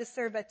not come to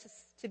serve, but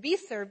to be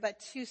served, but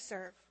to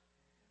serve.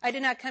 I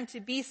did not come to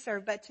be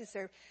served, but to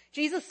serve.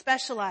 Jesus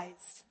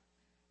specialized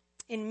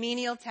in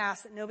menial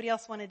tasks that nobody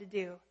else wanted to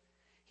do.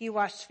 He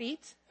washed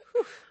feet.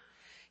 Whew.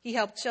 He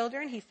helped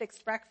children. He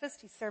fixed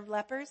breakfast. He served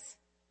lepers.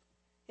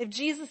 If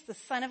Jesus, the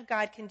Son of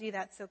God, can do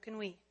that, so can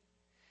we.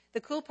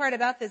 The cool part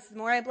about this, the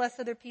more I bless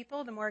other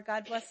people, the more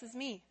God blesses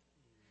me.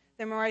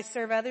 The more I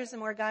serve others, the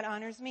more God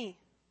honors me.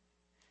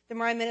 The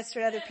more I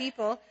minister to other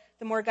people,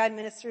 the more God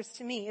ministers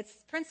to me. It's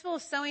the principle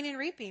of sowing and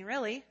reaping,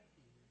 really.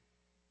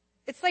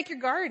 It's like your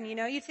garden,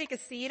 you take a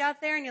seed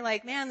out there and you're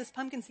like, man, this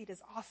pumpkin seed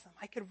is awesome.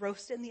 I could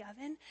roast it in the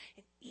oven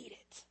and eat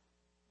it.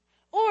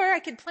 Or I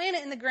could plant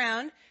it in the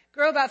ground,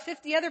 grow about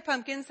 50 other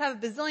pumpkins, have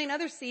a bazillion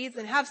other seeds,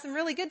 and have some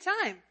really good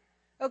time.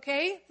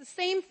 Okay? The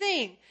same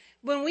thing.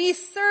 When we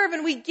serve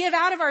and we give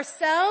out of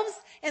ourselves,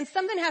 and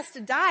something has to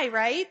die,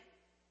 right?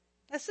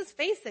 Let's just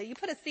face it. You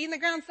put a seed in the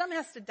ground, something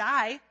has to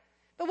die.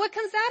 But what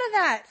comes out of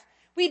that?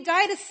 We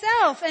die to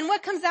self. And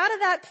what comes out of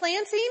that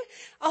planting?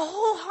 A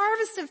whole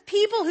harvest of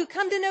people who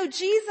come to know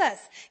Jesus.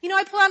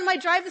 I pull out on my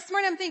drive this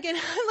morning, I'm thinking,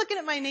 I'm looking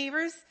at my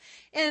neighbors,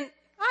 and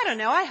I don't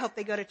know, I hope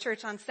they go to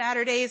church on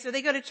Saturdays, or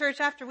they go to church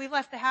after we've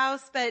left the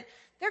house, but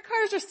their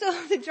cars are still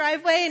in the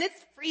driveway and it's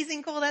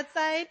freezing cold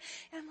outside.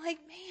 And I'm like,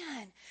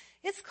 man,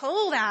 it's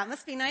cold out. It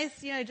must be nice,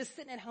 just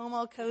sitting at home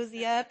all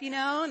cozy up,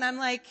 and I'm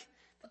like,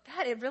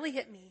 but it really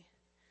hit me.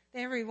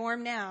 They're very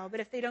warm now, but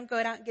if they don't go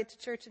out and get to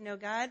church and know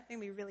God, they're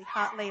going to be really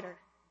hot later.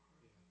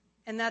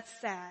 And that's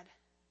sad.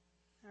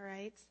 All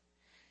right?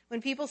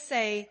 When people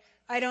say,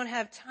 I don't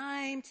have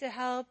time to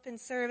help in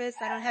service,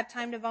 I don't have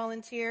time to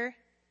volunteer,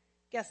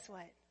 guess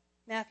what?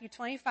 Matthew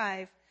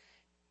 25,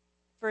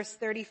 verse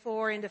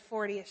 34 into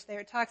 40-ish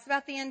there. It talks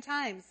about the end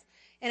times.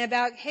 And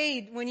about,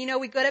 hey, when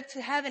we go up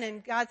to heaven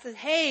and God says,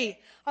 hey,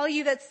 all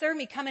you that serve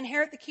me, come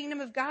inherit the kingdom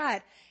of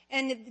God.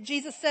 And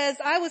Jesus says,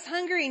 I was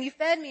hungry and you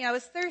fed me. I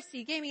was thirsty.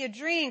 You gave me a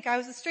drink. I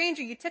was a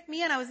stranger. You took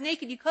me in. I was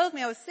naked. You clothed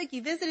me. I was sick.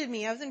 You visited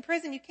me. I was in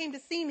prison. You came to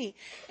see me.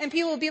 And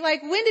people will be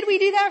like, when did we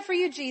do that for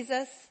you,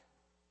 Jesus?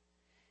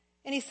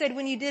 And He said,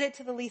 when you did it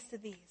to the least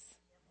of these.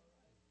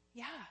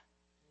 Yeah.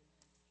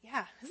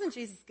 Isn't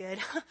Jesus good?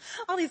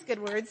 All these good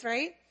words,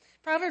 right?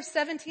 Proverbs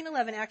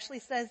 17:11 actually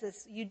says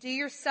this. You do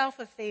yourself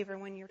a favor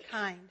when you're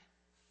kind.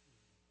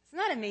 Isn't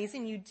that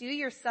amazing? You do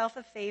yourself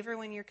a favor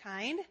when you're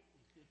kind.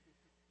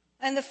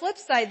 And the flip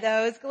side,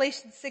 though, is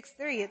Galatians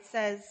 6:3. It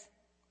says,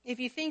 if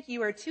you think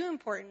you are too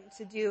important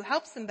to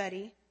help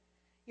somebody,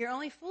 you're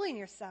only fooling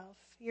yourself.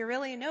 You're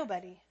really a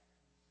nobody.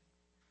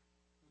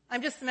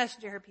 I'm just the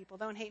messenger here, people.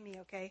 Don't hate me,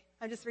 okay?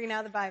 I'm just reading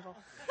out of the Bible.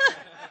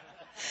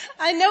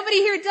 Nobody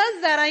here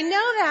does that. I know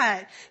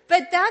that.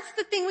 But that's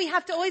the thing we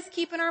have to always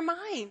keep in our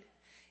mind,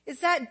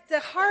 is that the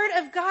heart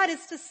of God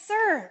is to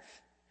serve.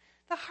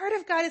 The heart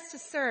of God is to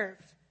serve.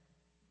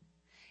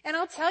 And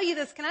I'll tell you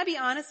this, can I be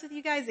honest with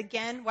you guys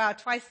again? Wow,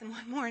 twice in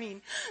one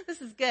morning. This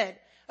is good.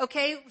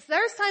 Okay, so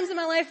there's times in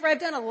my life where I've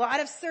done a lot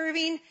of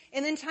serving,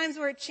 and then times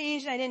where it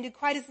changed and I didn't do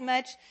quite as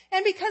much.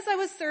 And because I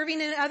was serving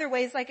in other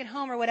ways, like at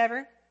home or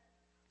whatever.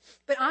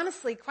 But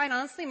honestly, quite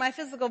honestly, my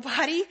physical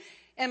body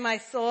and my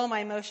soul, my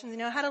emotions,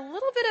 had a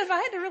little bit of, I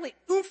had to really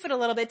oomph it a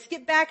little bit to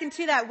get back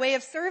into that way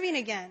of serving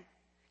again.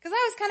 Because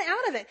I was kind of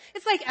out of it.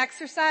 It's like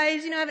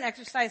exercise. I haven't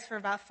exercised for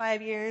about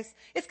 5 years.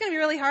 It's going to be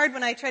really hard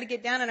when I try to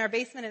get down in our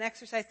basement and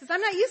exercise because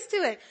I'm not used to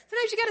it.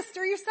 Sometimes you got to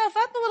stir yourself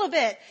up a little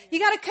bit. You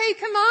got to, okay,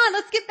 come on,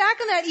 let's get back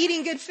on that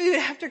eating good food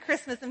after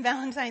Christmas and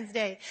Valentine's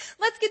Day.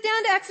 Let's get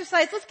down to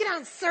exercise. Let's get out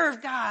and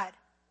serve God.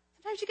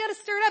 Sometimes you got to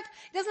stir it up.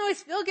 It doesn't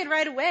always feel good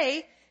right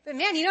away. But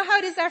man, you know how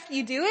it is after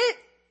you do it?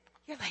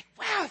 You're like,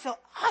 wow, I feel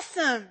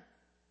awesome.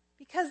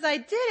 Because I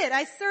did it.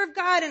 I served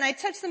God and I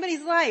touched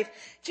somebody's life.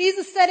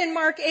 Jesus said in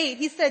Mark 8,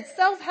 He said,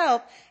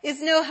 self-help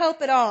is no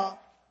help at all.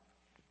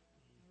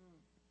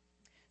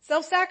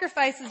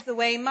 Self-sacrifice is the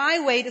way,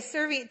 my way to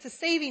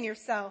saving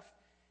yourself,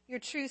 your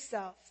true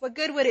self. What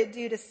good would it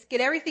do to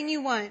get everything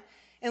you want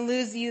and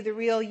lose you, the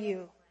real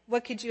you?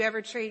 What could you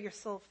ever trade your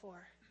soul for?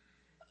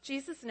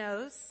 Jesus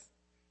knows.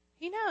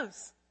 He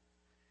knows.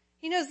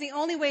 He knows the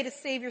only way to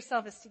save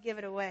yourself is to give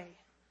it away.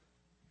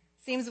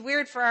 Seems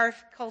weird for our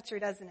culture,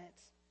 doesn't it?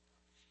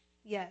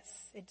 Yes,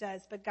 it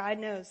does. But God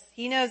knows.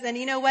 He knows. And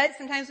you know what?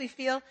 Sometimes we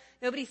feel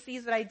nobody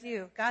sees what I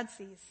do. God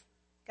sees.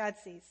 God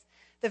sees.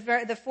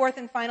 The fourth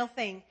and final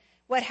thing.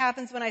 What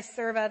happens when I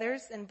serve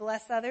others and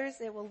bless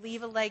others? It will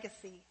leave a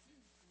legacy.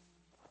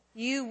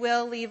 You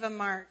will leave a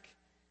mark.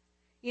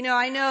 You know,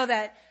 I know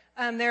that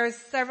there's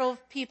several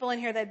people in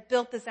here that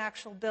built this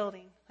actual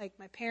building. Like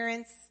my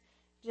parents,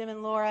 Jim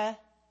and Laura,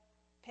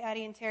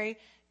 Patty and Terry.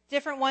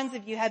 Different ones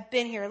of you have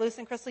been here. Luce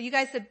and Crystal, you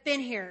guys have been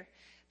here.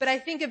 But I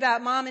think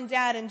about Mom and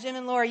Dad and Jim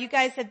and Laura. You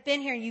guys have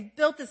been here and you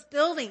built this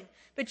building.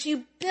 But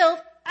you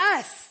built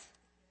us.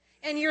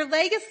 And your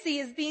legacy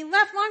is being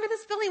left longer.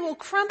 This building will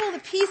crumble to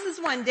pieces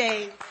one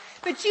day.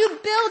 But you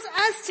built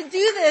us to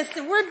do this,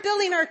 and we're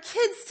building our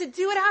kids to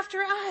do it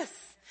after us.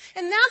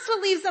 And that's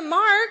what leaves a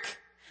mark.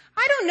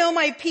 I don't know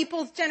my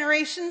people's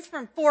generations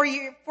from four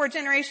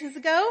generations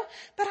ago,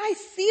 but I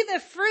see the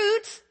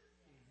fruit.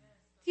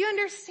 Do you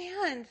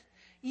understand?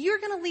 You're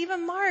going to leave a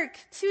mark.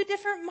 2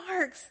 different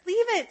marks.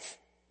 Leave it.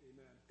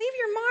 Leave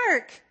your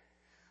mark.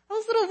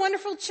 Those little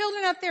wonderful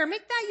children up there,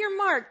 make that your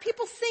mark.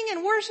 People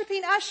singing,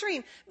 worshiping,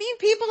 ushering, being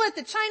people at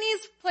the Chinese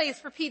place,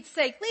 for Pete's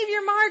sake. Leave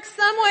your mark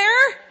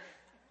somewhere.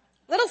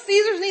 Little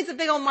Caesars needs a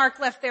big old mark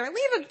left there.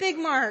 Leave a big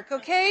mark,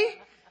 okay?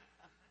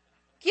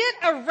 Get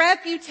a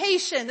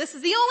reputation. This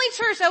is the only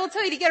church I will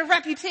tell you to get a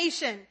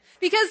reputation.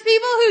 Because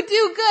people who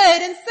do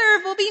good and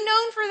serve will be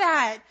known for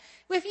that.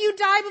 If you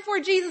die before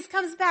Jesus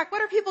comes back,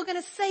 what are people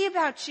going to say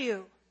about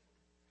you?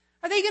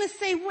 Are they going to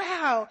say,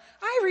 wow,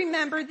 I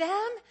remember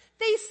them.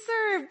 They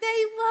served,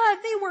 they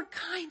loved, they were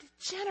kind,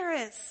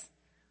 generous.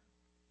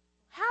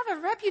 Have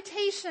a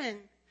reputation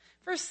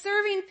for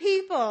serving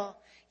people.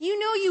 You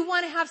know you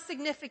want to have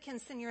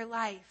significance in your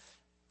life.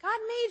 God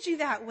made you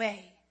that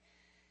way.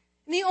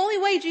 And the only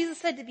way Jesus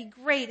said to be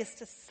great is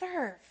to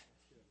serve.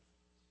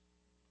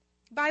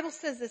 The Bible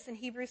says this in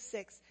Hebrews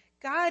 6.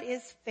 God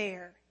is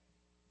fair.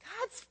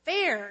 God's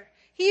fair.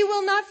 He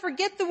will not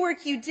forget the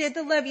work you did,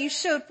 the love you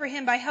showed for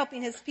him by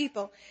helping his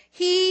people.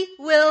 He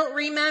will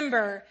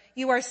remember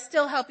you are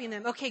still helping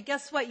them. Okay,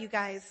 guess what, you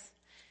guys?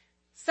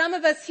 Some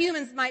of us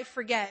humans might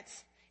forget.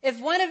 If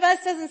one of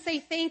us doesn't say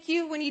thank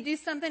you when you do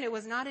something, it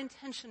was not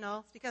intentional.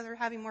 It's because we're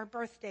having more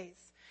birthdays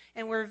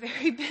and we're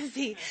very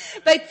busy.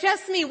 But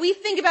trust me, we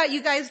think about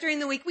you guys during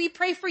the week. We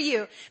pray for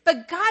you.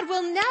 But God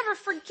will never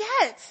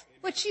forget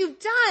what you've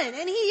done.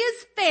 And he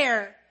is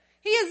fair.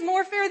 He is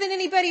more fair than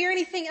anybody or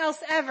anything else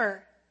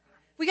ever.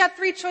 We got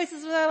 3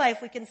 choices with our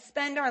life. We can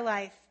spend our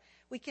life.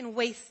 We can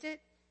waste it.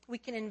 We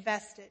can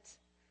invest it.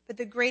 But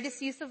the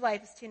greatest use of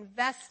life is to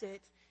invest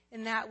it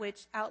in that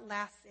which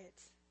outlasts it.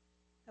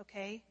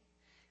 Okay?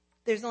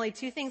 There's only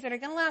 2 things that are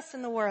going to last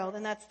in the world,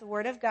 and that's the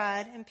Word of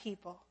God and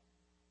people.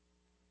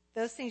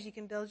 Those things you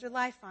can build your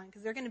life on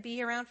because they're going to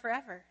be around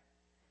forever.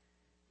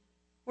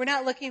 We're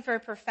not looking for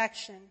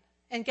perfection.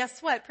 And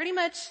guess what? Pretty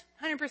much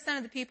 100%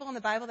 of the people in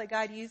the Bible that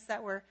God used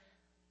that were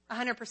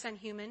 100%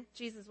 human.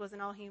 Jesus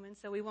wasn't all human,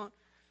 so we won't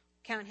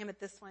count him at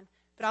this one.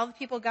 But all the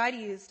people God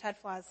used had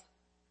flaws.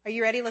 Are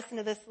you ready? Listen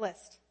to this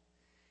list.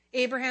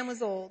 Abraham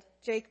was old.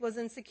 Jacob was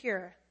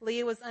insecure.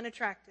 Leah was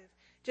unattractive.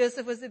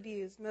 Joseph was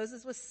abused.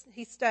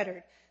 He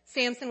stuttered.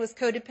 Samson was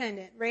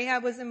codependent.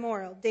 Rahab was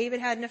immoral. David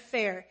had an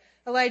affair.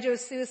 Elijah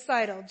was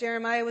suicidal.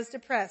 Jeremiah was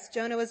depressed.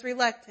 Jonah was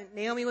reluctant.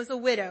 Naomi was a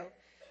widow.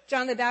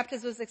 John the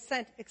Baptist was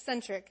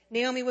eccentric.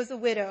 Naomi was a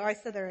widow. Oh, I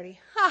said that already.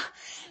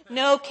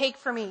 No cake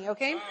for me,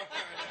 okay?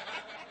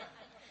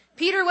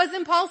 Peter was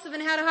impulsive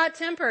and had a hot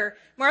temper.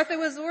 Martha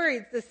was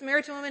worried. The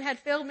Samaritan woman had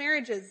failed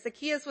marriages.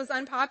 Zacchaeus was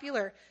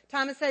unpopular.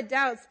 Thomas had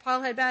doubts.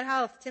 Paul had bad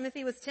health.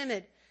 Timothy was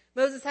timid.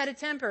 Moses had a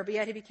temper, but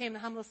yet he became the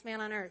humblest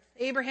man on earth.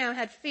 Abraham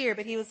had fear,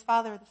 but he was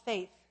father of the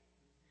faith.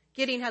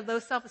 Gideon had low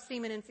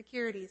self-esteem and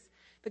insecurities,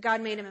 but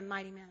God made him a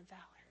mighty man of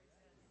valor.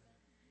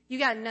 You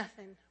got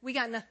nothing. We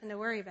got nothing to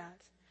worry about.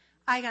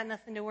 I got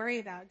nothing to worry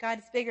about.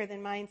 God's bigger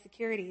than my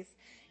insecurities.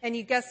 And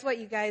you guess what,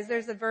 you guys?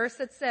 There's a verse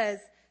that says,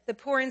 the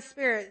poor in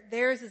spirit,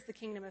 theirs is the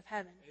kingdom of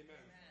heaven. Amen.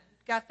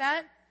 Got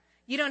that?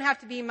 You don't have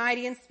to be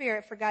mighty in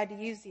spirit for God to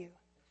use you.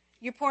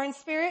 You're poor in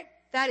spirit,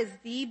 that is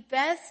the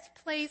best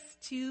place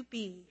to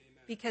be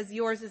because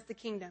yours is the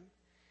kingdom.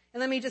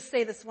 And let me just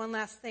say this one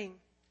last thing.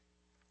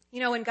 You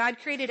know, when God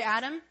created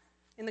Adam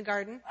in the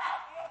garden,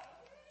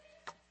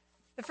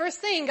 the first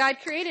thing God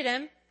created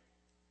him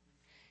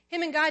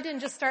and God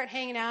didn't just start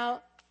hanging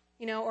out,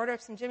 order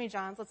up some Jimmy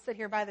John's. Let's sit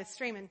here by the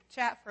stream and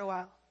chat for a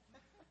while.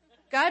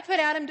 God put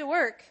Adam to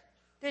work,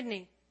 didn't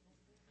he?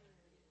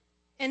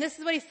 And this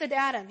is what he said to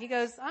Adam. He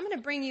goes, I'm going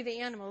to bring you the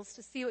animals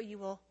to see what you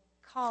will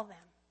call them.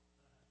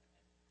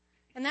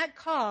 And that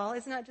call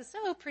is not just,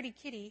 oh, pretty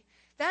kitty.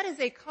 That is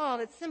a call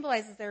that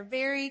symbolizes their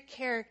very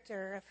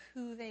character of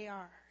who they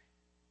are.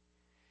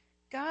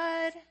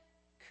 God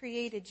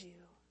created you.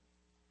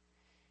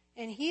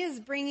 And he is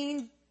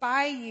bringing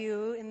by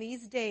you in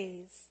these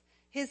days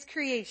his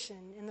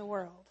creation in the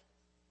world.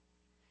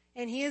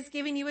 And he is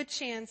giving you a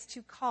chance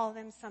to call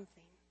them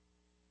something.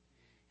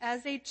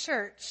 As a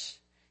church,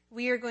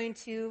 we are going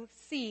to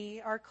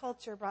see our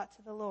culture brought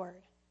to the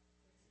Lord.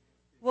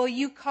 Will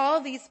you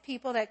call these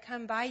people that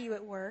come by you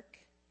at work,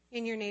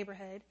 in your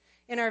neighborhood,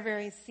 in our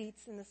various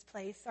seats in this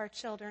place, our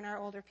children, our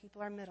older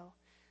people, our middle?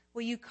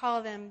 Will you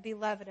call them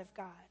beloved of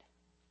God?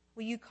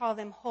 Will you call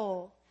them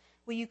whole?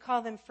 Will you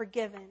call them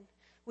forgiven?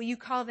 Will you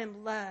call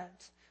them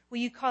loved? Will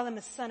you call them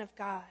a son of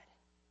God?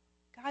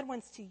 God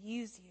wants to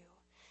use you.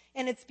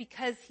 And it's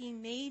because he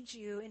made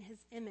you in his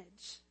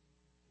image.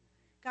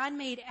 God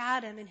made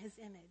Adam in his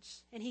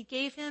image. And he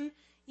gave him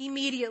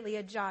immediately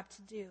a job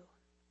to do.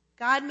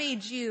 God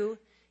made you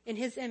in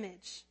his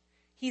image.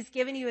 He's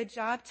given you a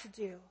job to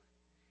do.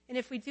 And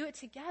if we do it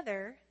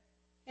together,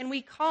 and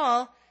we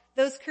call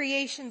those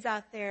creations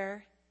out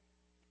there,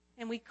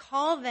 and we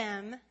call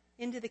them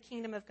into the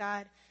kingdom of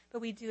God,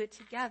 but we do it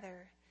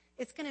together,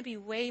 it's going to be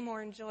way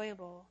more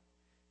enjoyable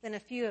than a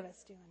few of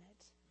us doing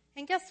it.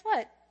 And guess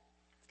what?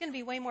 It's going to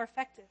be way more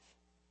effective.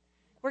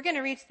 We're going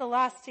to reach the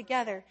lost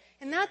together.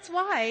 And that's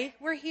why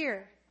we're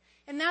here.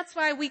 And that's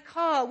why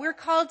we're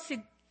called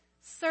to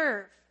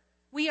serve.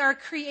 We are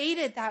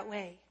created that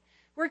way.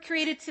 We're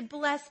created to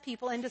bless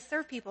people and to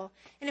serve people.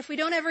 And if we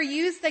don't ever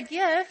use the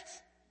gift,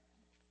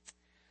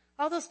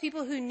 all those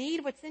people who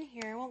need what's in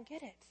here won't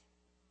get it.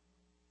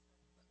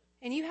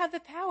 And you have the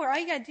power. All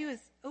you got to do is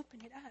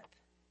open it up.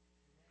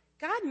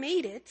 God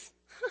made it.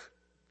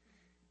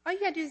 All you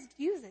got to do is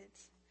use it.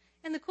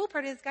 And the cool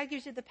part is God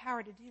gives you the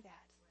power to do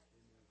that.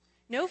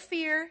 No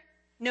fear,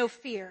 no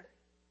fear,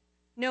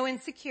 no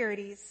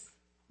insecurities,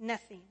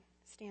 nothing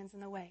stands in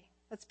the way.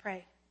 Let's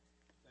pray.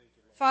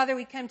 Father,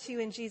 we come to you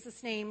in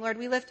Jesus' name. Lord,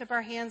 we lift up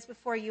our hands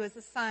before you as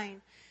a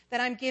sign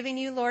that I'm giving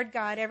you, Lord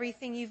God,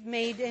 everything you've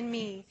made in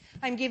me.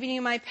 I'm giving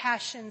you my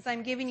passions.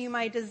 I'm giving you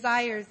my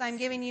desires. I'm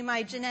giving you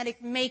my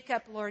genetic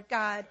makeup, Lord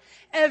God.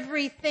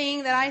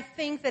 Everything that I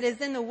think that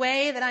is in the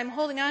way that I'm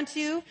holding on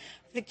to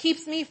that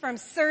keeps me from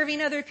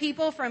serving other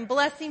people, from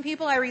blessing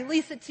people, I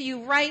release it to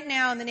you right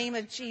now in the name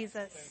of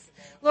Jesus.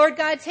 Lord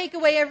God, take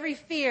away every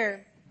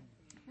fear.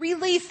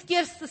 Release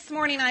gifts this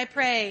morning, I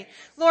pray.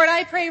 Lord,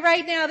 I pray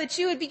right now that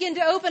you would begin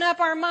to open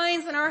up our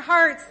minds and our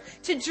hearts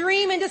to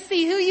dream and to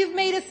see who you've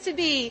made us to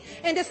be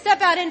and to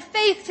step out in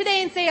faith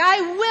today and say,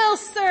 I will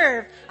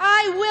serve.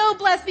 I will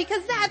bless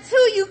because that's who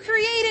you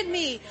created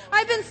me.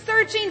 I've been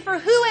searching for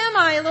who am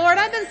I, Lord?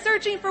 I've been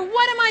searching for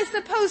what am I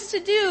supposed to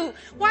do?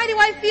 Why do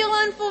I feel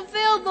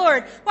unfulfilled,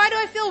 Lord? Why do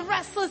I feel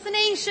restless and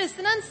anxious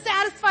and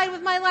unsatisfied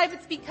with my life?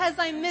 It's because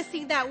I'm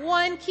missing that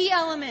one key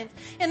element.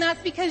 And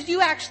that's because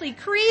you actually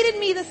created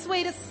me this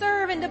way to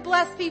serve and to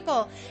bless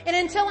people. And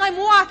until I'm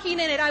walking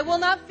in it, I will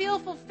not feel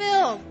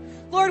fulfilled.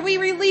 Lord, we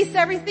release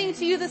everything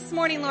to you this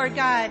morning, Lord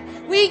God.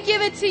 We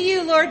give it to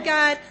you, Lord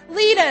God.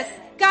 Lead us,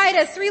 guide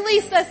us,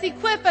 release us,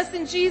 equip us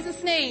in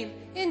Jesus' name.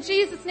 In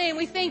Jesus' name,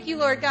 we thank you,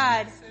 Lord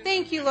God.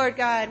 Thank you, Lord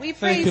God. We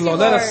praise you, Lord.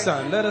 Let us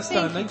stand. Let us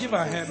stand and give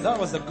our hand. That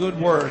was a good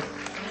word.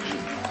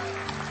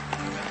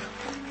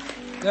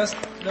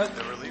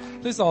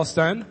 Please all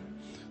stand.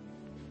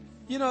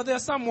 You know, there are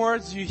some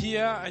words you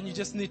hear and you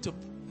just need to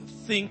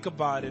think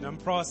about it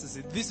and process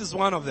it. This is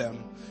one of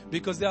them.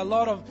 Because there are a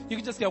lot of, you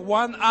can just get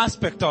one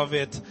aspect of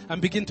it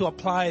and begin to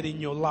apply it in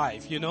your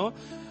life, you know.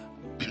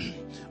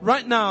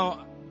 Right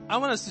now, I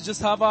want us to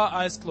just have our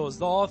eyes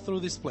closed all through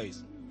this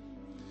place.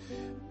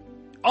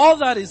 All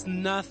that is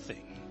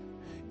nothing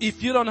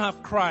if you don't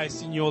have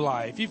Christ in your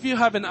life. If you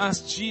haven't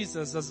asked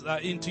Jesus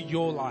into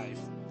your life.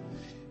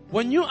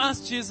 When you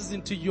ask Jesus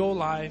into your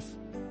life,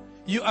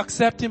 you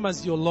accept him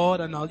as your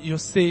Lord and your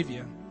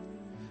Savior.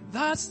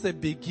 That's the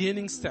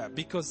beginning step,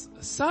 because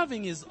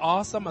serving is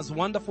awesome, as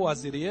wonderful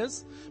as it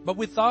is, but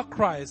without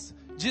Christ,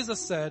 Jesus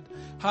said,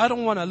 I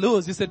don't want to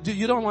lose. He said,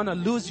 you don't want to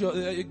lose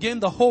gain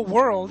the whole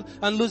world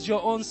and lose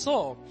your own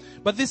soul.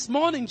 But this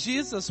morning,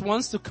 Jesus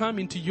wants to come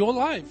into your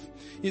life.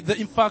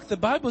 In fact, the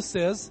Bible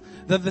says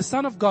that the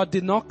Son of God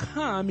did not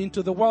come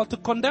into the world to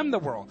condemn the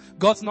world.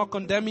 God's not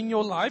condemning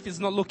your life. He's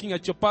not looking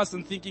at your past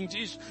and thinking,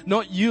 geez,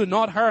 not you,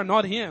 not her,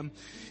 not him.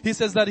 He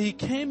says that he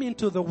came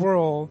into the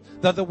world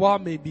that the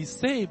world may be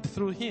saved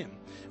through him.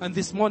 And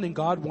this morning,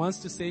 God wants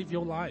to save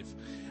your life.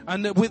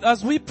 And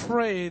as we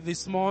pray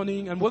this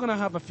morning, and we're going to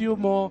have a few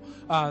more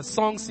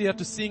songs here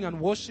to sing and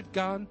worship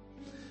God,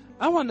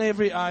 I want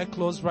every eye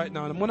closed right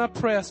now. And I'm going to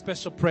pray a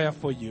special prayer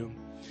for you.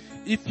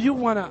 If you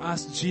want to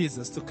ask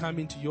Jesus to come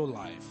into your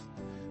life,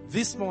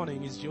 this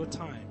morning is your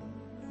time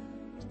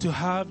to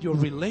have your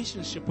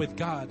relationship with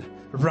God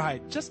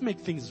right. Just make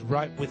things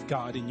right with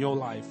God in your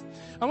life.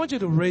 I want you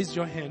to raise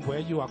your hand where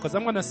you are, because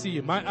I'm going to see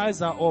you. My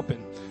eyes are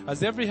open.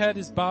 As every head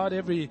is bowed,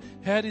 every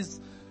head is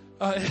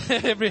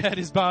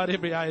bowed,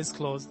 every eye is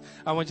closed.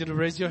 I want you to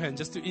raise your hand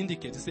just to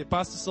indicate, to say,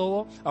 Pastor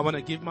Solo, I want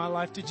to give my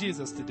life to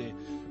Jesus today.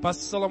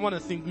 Pastor Solo, I want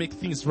to make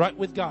things right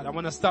with God. I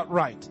want to start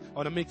right. I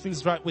want to make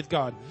things right with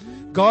God.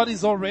 God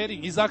is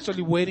He's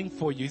actually waiting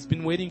for you. He's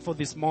been waiting for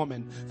this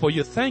moment for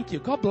you. Thank you.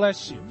 God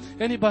bless you.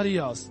 Anybody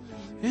else?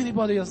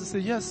 Anybody else say,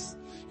 yes,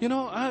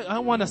 I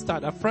want to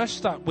start a fresh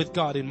start with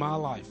God in my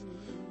life.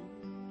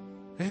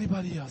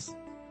 Anybody else?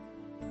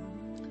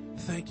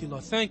 Thank you,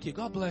 Lord. Thank you.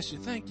 God bless you.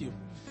 Thank you.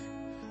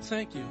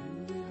 Thank you.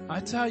 I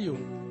tell you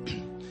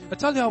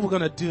how we're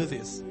going to do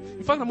this.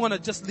 In fact, I'm going to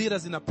just lead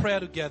us in a prayer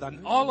together.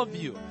 And all of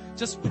you,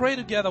 just pray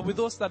together with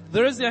those that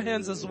raise their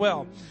hands as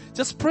well.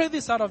 Just pray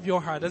this out of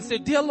your heart and say,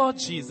 Dear Lord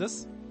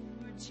Jesus,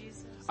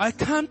 I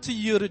come to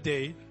you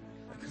today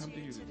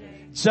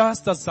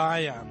just as I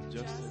am.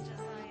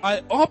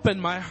 I open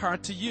my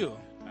heart to you.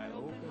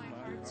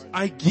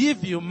 I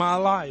give you my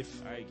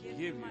life.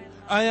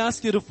 I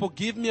ask you to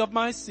forgive me of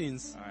my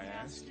sins.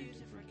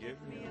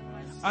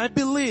 I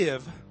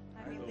believe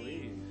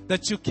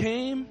that you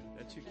came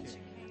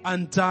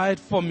and died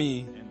for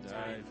me.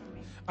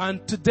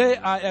 And today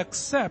I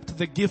accept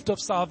the gift of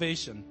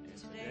salvation.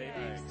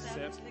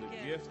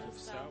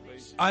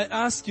 I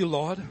ask you,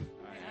 Lord,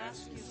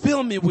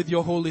 fill me with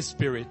your Holy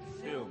Spirit.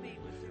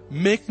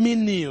 Make me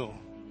new.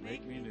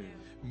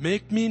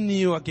 Make me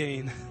new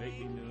again.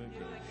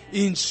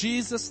 In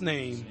Jesus'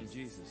 name.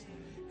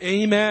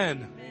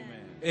 Amen.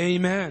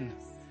 Amen.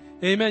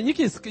 Amen. You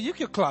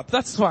can clap.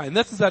 That's fine.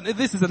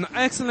 This is an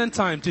excellent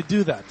time to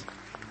do that.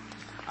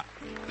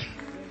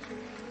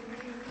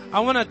 I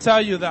want to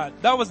tell you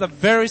that was a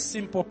very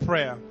simple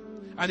prayer.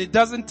 And it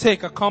doesn't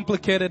take a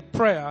complicated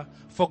prayer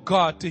for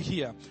God to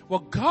hear.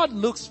 What God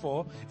looks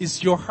for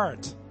is your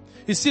heart.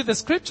 You see, the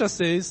scripture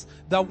says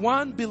that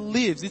one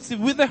believes. It's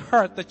with the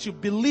heart that you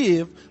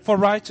believe for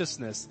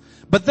righteousness.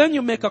 But then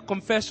you make a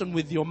confession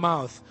with your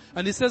mouth.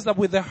 And it says that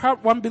with the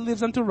heart one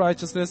believes unto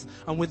righteousness,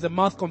 and with the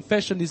mouth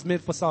confession is made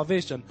for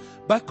salvation.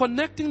 By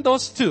connecting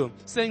those two,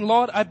 saying,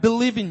 Lord, I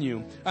believe in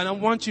you, and I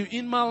want you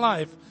in my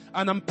life.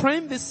 And I'm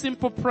praying this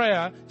simple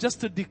prayer just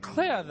to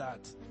declare that.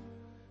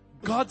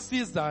 God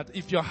sees that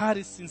if your heart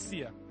is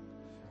sincere.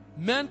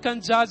 Man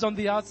can judge on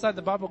the outside.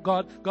 The Bible,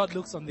 God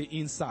looks on the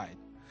inside.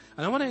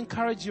 And I want to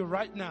encourage you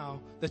right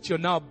now that you're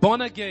now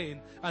born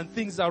again and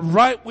things are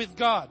right with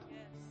God.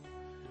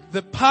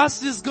 The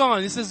past is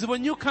gone. He says,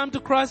 when you come to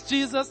Christ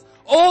Jesus,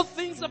 all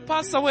things have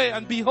passed away,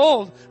 and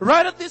behold,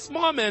 right at this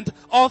moment,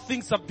 all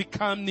things have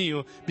become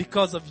new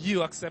because of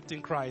you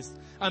accepting Christ.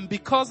 And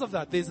because of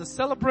that, there's a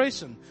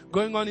celebration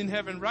going on in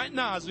heaven right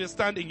now as we're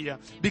standing here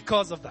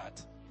because of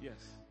that. Yes.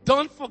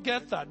 Don't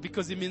forget that,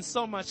 because it means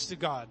so much to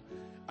God,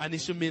 and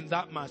it should mean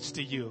that much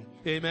to you.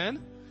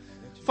 Amen.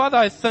 Father,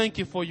 I thank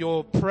you for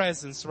your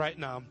presence right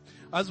now.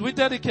 As we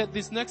dedicate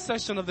this next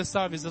session of the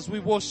service, as we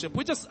worship,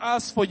 we just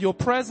ask for your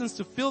presence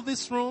to fill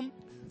this room.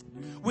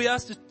 We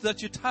ask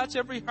that you touch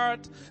every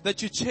heart,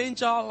 that you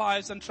change our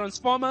lives and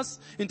transform us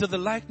into the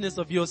likeness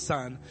of your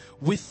Son.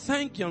 We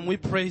thank you and we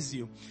praise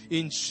you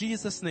in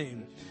Jesus'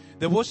 name.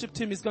 The worship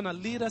team is going to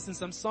lead us in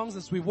some songs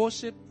as we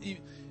worship.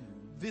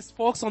 These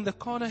folks on the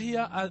corner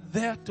here are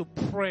there to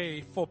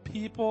pray for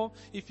people.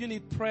 If you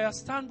need prayer,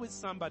 stand with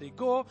somebody.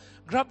 Go,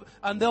 grab,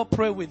 and they'll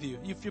pray with you.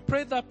 If you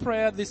prayed that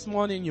prayer this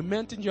morning, you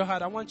meant in your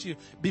heart, I want you,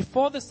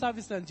 before the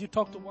service ends, you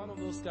talk to one of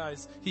those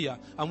guys here.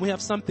 And we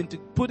have something to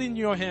put in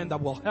your hand that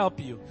will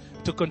help you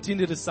to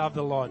continue to serve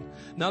the Lord.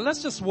 Now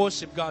let's just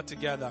worship God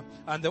together.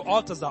 And the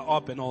altars are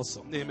open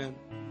also. Amen.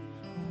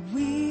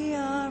 We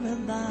are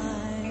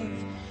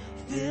alive,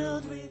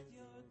 filled with